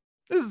like,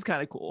 this is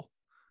kind of cool.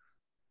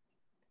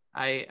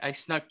 I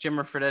snuck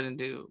Jimmer Fredette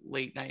into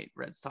late night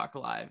Reds Talk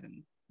Live,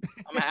 and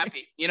I'm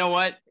happy. You know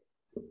what?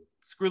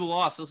 Screw the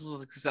loss. This was a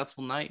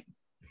successful night.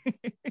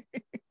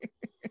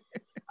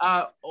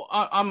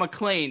 On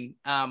McLean,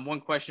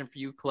 one question for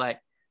you, Clay.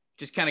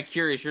 Just kind of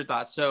curious your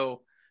thoughts.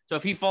 So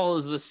if he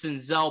follows the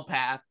Senzel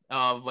path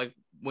of like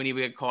when he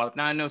would get caught up.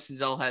 Now I know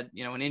Senzel had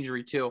an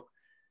injury too.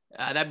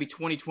 That'd be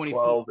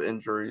 2024. 12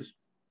 injuries.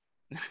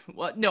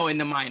 Well, no, in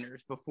the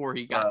minors before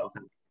he got.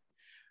 Okay.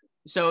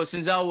 So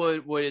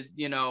Senzel would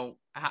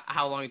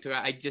how long it took.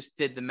 I just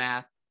did the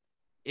math.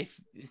 If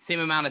same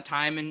amount of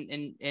time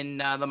in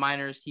the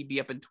minors, he'd be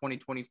up in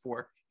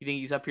 2024. You think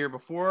he's up here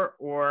before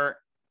or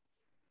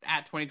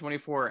at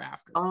 2024 or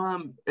after?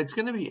 It's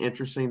going to be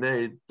interesting.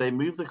 They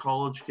move the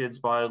college kids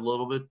by a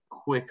little bit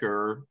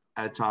quicker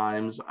at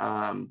times.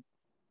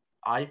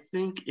 I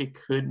think it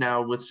could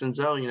now with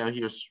Senzel.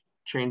 He was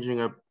changing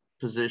a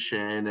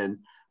position, and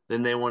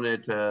then they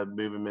wanted to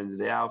move him into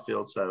the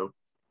outfield. So,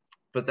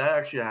 but that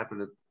actually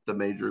happened at the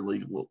major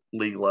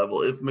league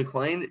level. If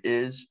McLean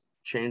is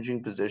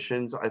changing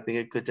positions, I think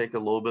it could take a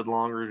little bit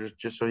longer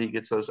just so he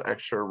gets those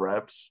extra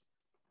reps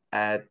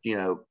at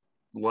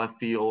left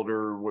field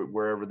or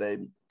wherever they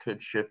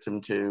could shift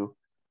him to.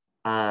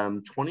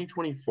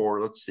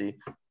 2024, let's see.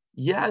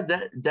 Yeah,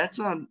 that's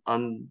not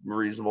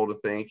unreasonable to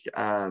think.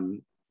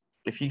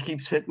 If he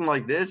keeps hitting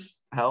like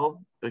this,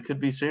 hell, it could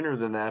be sooner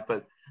than that.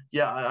 But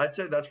yeah, I'd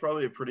say that's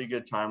probably a pretty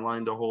good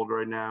timeline to hold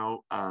right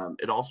now.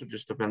 It also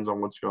just depends on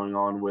what's going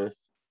on with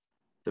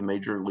the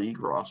major league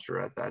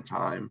roster at that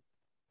time.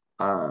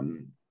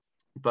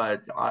 But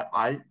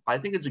I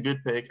think it's a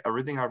good pick.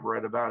 Everything I've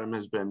read about him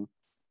has been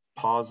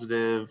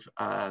positive.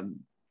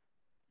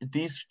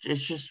 It's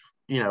just,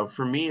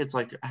 for me, it's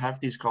like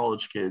half these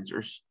college kids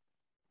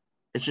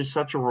it's just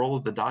such a roll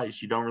of the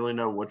dice. You don't really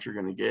know what you're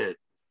going to get.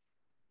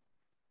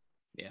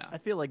 Yeah. I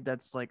feel like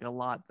that's like a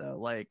lot though.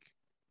 Like,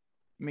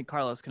 I mean,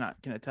 Carlos can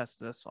attest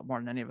to this more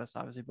than any of us,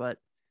 obviously, but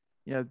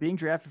being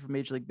drafted for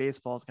Major League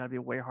Baseball is got to be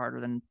way harder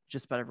than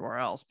just about everywhere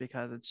else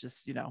because it's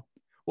just,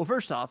 well,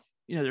 first off,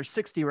 there's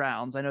 60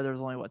 rounds. I know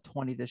there's only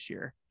 20 this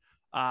year.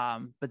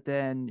 But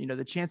then,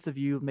 the chance of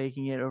you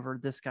making it over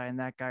this guy and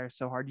that guy are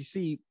so hard. You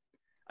see,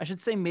 I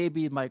should say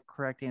maybe my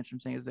correct answer I'm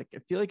saying is like, I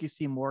feel like you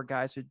see more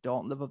guys who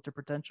don't live up to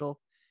potential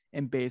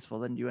in baseball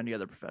than do any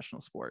other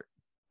professional sport.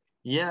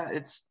 Yeah,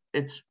 it's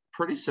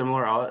pretty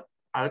similar. I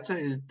would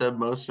say the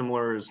most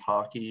similar is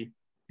hockey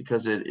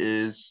because it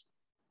is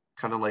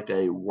kind of like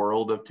a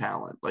world of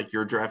talent. Like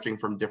you're drafting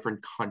from different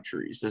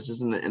countries. This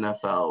isn't the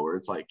NFL where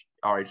it's like,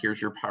 all right,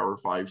 here's your Power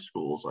 5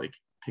 schools, like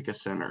pick a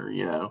center,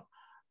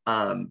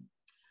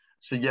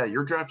 So yeah,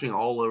 you're drafting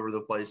all over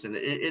the place, and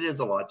it is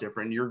a lot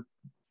different. You're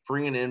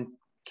bringing in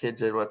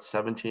kids at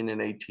 17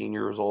 and 18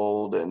 years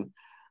old, and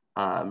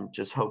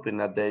just hoping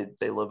that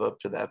they live up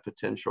to that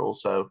potential.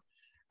 So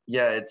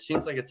yeah, it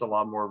seems like it's a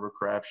lot more of a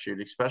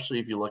crapshoot, especially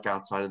if you look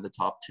outside of the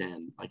top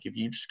 10. Like if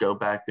you just go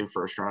back through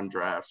first round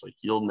drafts, like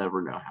you'll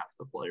never know half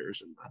the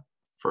players in the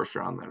first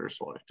round that are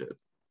selected.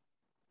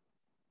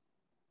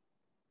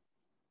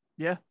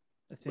 Yeah.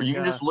 I think, or you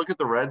can just look at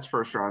the Reds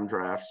first round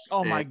drafts.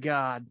 Oh my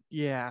God.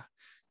 Yeah.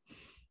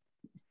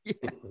 Is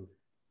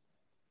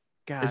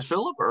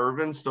Phillip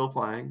Ervin still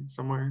playing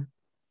somewhere?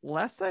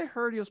 last I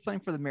heard, he was playing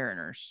for the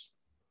Mariners.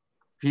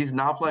 He's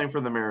not playing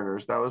for the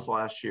Mariners. That was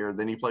last year.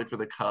 Then he played for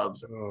the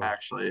Cubs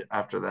actually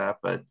after that.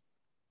 But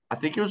I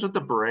think he was with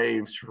the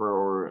Braves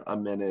for a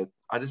minute.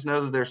 I just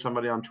know that there's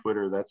somebody on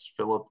Twitter that's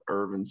Phillip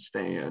Ervin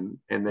stan,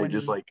 and they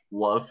just like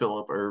love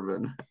Phillip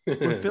Ervin.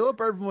 When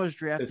Phillip Ervin was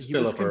drafted, he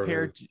was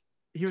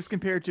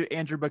compared to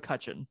Andrew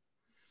McCutchen.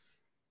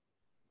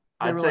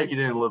 I'd say he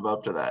didn't live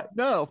up to that.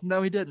 No,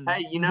 he didn't.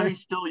 Hey, he's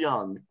still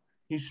young.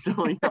 He's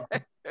still young.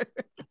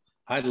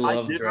 I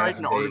did write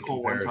an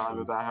article one time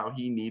about how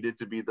he needed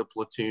to be the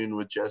platoon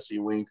with Jesse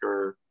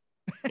Winker,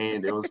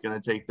 and it was going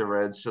to take the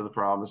Reds to the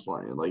promised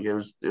land. Like it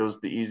was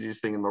the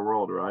easiest thing in the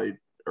world, right?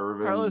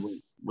 Ervin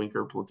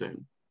Winker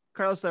platoon.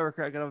 Carlos and I were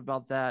cracking up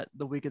about that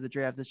the week of the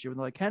draft this year. When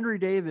they're like, Henry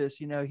Davis,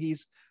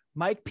 he's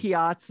Mike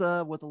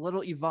Piazza with a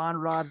little Ivan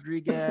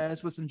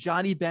Rodriguez with some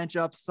Johnny Bench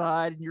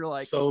upside, and you're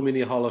like, so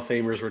many Hall of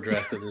Famers were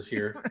drafted this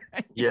year.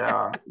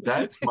 Yeah,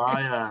 that's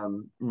my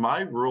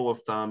my rule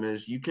of thumb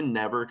is you can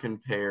never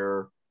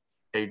compare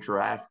a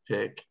draft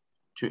pick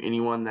to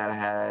anyone that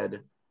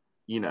had,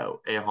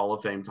 a Hall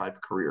of Fame type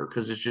of career,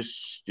 because it's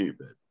just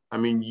stupid. I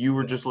mean, you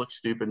would just look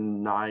stupid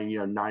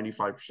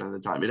 95% of the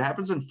time. It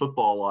happens in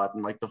football a lot.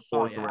 In like the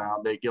fourth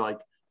round, they get like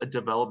a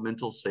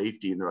developmental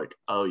safety, and they're like,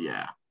 oh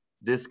yeah,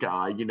 this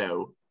guy,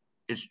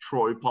 is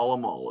Troy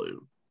Polamalu.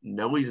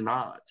 No, he's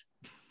not.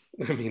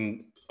 I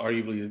mean,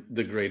 arguably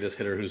the greatest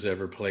hitter who's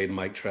ever played,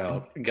 Mike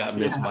Trout, got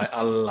missed by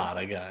a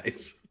lot of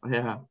guys.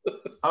 Yeah.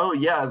 Oh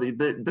yeah,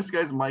 this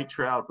guy's Mike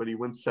Trout, but he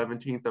went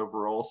 17th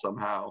overall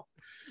somehow.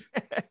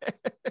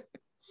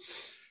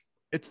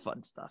 It's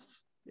fun stuff.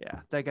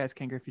 Yeah, that guy's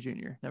Ken Griffey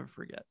Jr. Never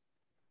forget.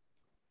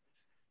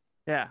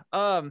 Yeah.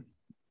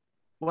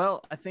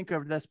 Well, I think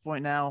over this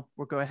point now,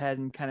 we'll go ahead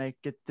and kind of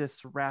get this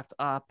wrapped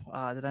up.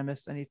 Did I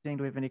miss anything?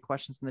 Do we have any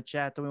questions in the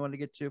chat that we want to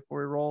get to before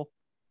we roll?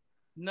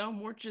 No,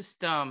 more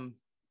just some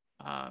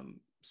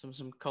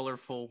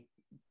colorful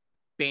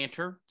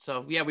banter.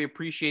 So yeah, we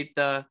appreciate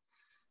the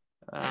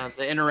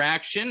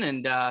interaction,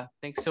 and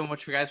thanks so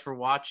much for guys for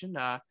watching.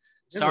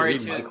 Sorry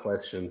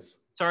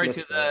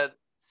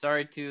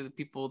to the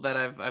people that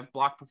I've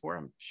blocked before.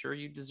 I'm sure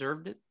you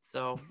deserved it.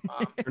 So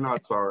you're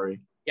not sorry.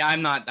 Yeah,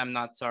 I'm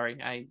not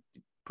sorry.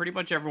 Pretty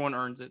much everyone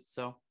earns it.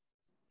 So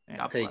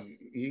God bless. Hey,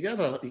 you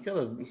gotta.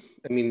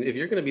 I mean, if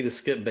you're gonna be the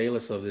Skip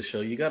Bayless of this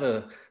show, you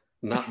gotta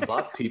not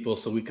block people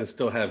so we can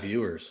still have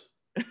viewers.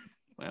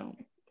 Well,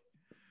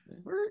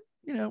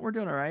 we're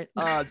doing all right.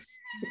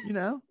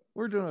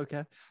 We're doing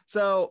okay.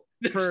 So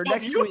for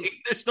next week,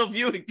 they're still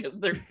viewing because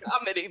they're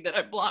commenting that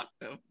I blocked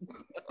them.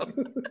 So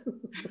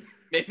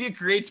maybe it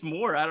creates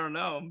more. I don't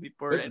know.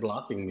 They're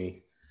blocking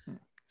me.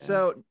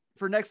 So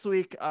for next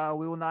week,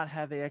 we will not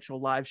have an actual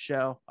live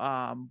show.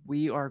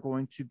 We are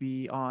going to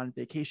be on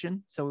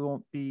vacation, so we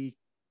won't be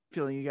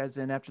filling you guys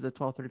in after the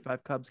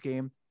 12:35 Cubs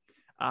game.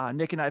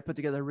 Nick and I put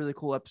together a really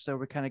cool episode.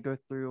 We kind of go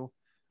through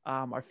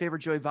our favorite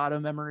Joey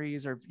Votto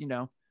memories, or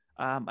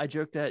I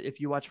joked that if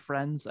you watch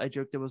Friends,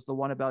 it was the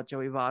one about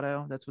Joey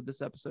Votto. That's what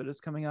this episode is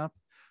coming up.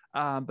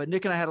 But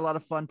Nick and I had a lot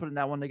of fun putting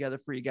that one together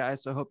for you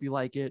guys, so I hope you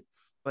like it.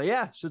 But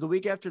yeah, so the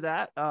week after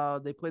that,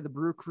 they play the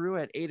Brew Crew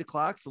at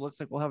 8:00. So it looks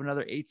like we'll have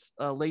another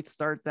late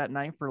start that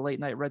night for Late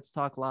Night Reds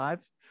Talk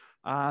Live.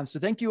 So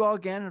thank you all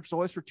again, as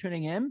always, for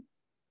tuning in.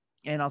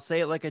 And I'll say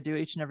it like I do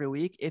each and every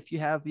week. If you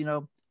have,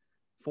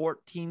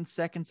 14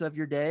 seconds of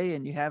your day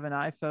and you have an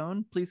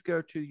iPhone, please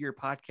go to your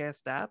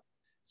podcast app,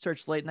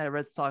 search Late Night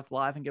Reds Talk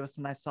Live, and give us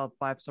a nice solid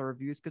 5-star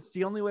reviews, because it's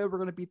the only way we're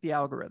going to beat the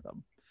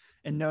algorithm.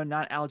 And no,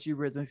 not Algae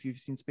Rhythm if you've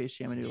seen Space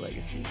Jam: A New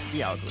Legacy,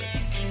 the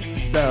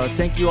algorithm. So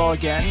thank you all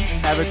again.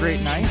 Have a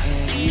great night,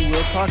 and we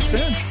will talk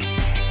soon.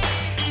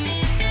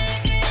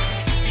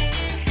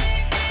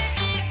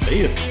 See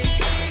you.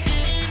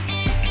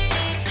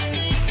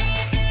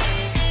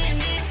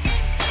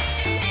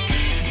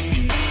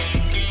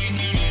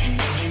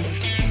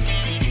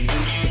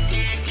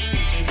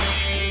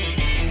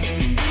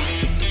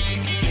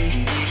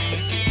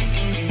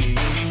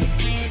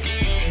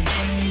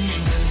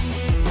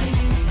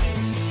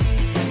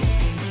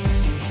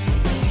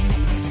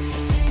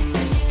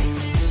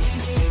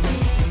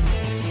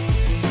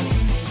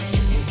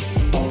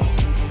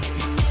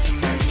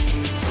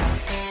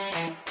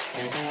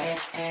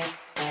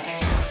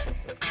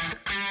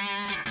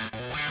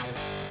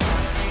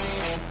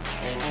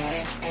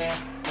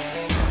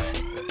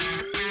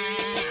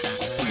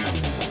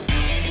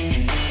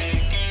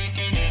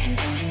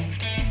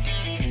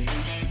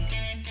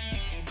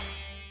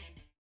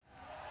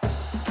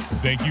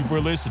 Thank you for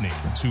listening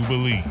to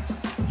Believe.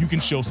 You can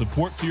show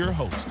support to your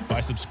host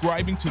by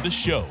subscribing to the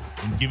show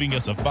and giving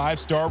us a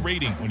 5-star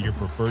rating on your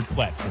preferred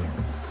platform.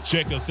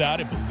 Check us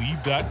out at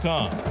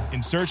Believe.com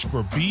and search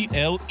for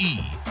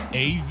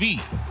BLEAV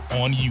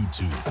on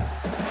YouTube.